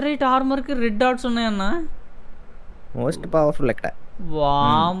 నెజరైట్ ఆర్మర్కి రెడ్ డాట్స్ ఉన్నాయన్నా. మోస్ట్ పవర్ఫుల్ ఎక్కడ?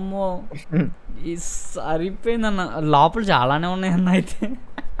 వామ్మో, సరిపోయిందన్న. లోపల చాలానే ఉన్నాయన్న అయితే.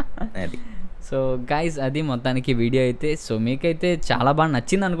 సో గైస్, అది మొత్తానికి వీడియో అయితే. సో మీకైతే చాలా బాగా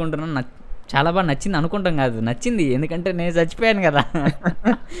నచ్చింది అనుకుంటున్నాను. చాలా బాగా నచ్చింది అనుకుంటాం కాదు, నచ్చింది, ఎందుకంటే నేను చచ్చిపోయాను కదా.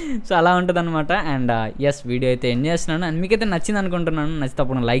 సో అలా ఉంటుంది అనమాట. అండ్ ఎస్, వీడియో అయితే ఎంజాయ్ చేస్తున్నాను అండ్ మీకైతే నచ్చింది అనుకుంటున్నాను. నచ్చితే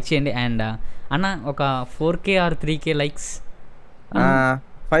తప్పకుండా లైక్ చేయండి. అండ్ అన్న ఒక 4K or 3K likes,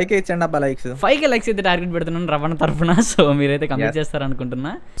 5K ఇచ్చండి అబ్బా లైక్స్. 5K లైక్స్ అయితే టార్గెట్ పెడుతున్నాను రవణ తరఫున. సో మీరైతే కంప్లీట్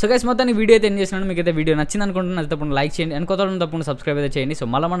చేస్తారనుకుంటున్నా. సో గైస్, మొత్తాన్ని వీడియో అయితే ఎంజాయ్ చేస్తున్నాను. మీకైతే వీడియో నచ్చింది అనుకుంటున్నాను. అది తప్పకుండా లైక్ చేయండి అండ్ కొత్త తప్పకుండా సబ్స్క్రైబ్ అయితే చేయండి. సో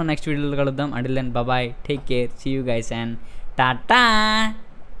మళ్ళీ మనం నెక్స్ట్ వీడియోలో కలుద్దాం. Until then bye, take care, see you guys and Tata.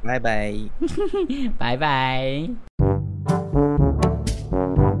 Bye bye. Bye bye.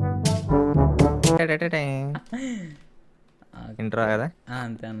 Intro కదా?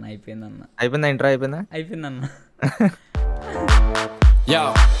 అంతే అన్న, అయిపోయిందన్న. అయిపోయిందా intro? అయిపోయిందన్న. Yo,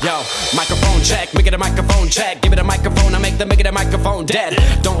 microphone check, make it a microphone check. Give it a microphone, I make the microphone dead.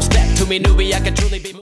 Don't step to me, newbie, I can truly be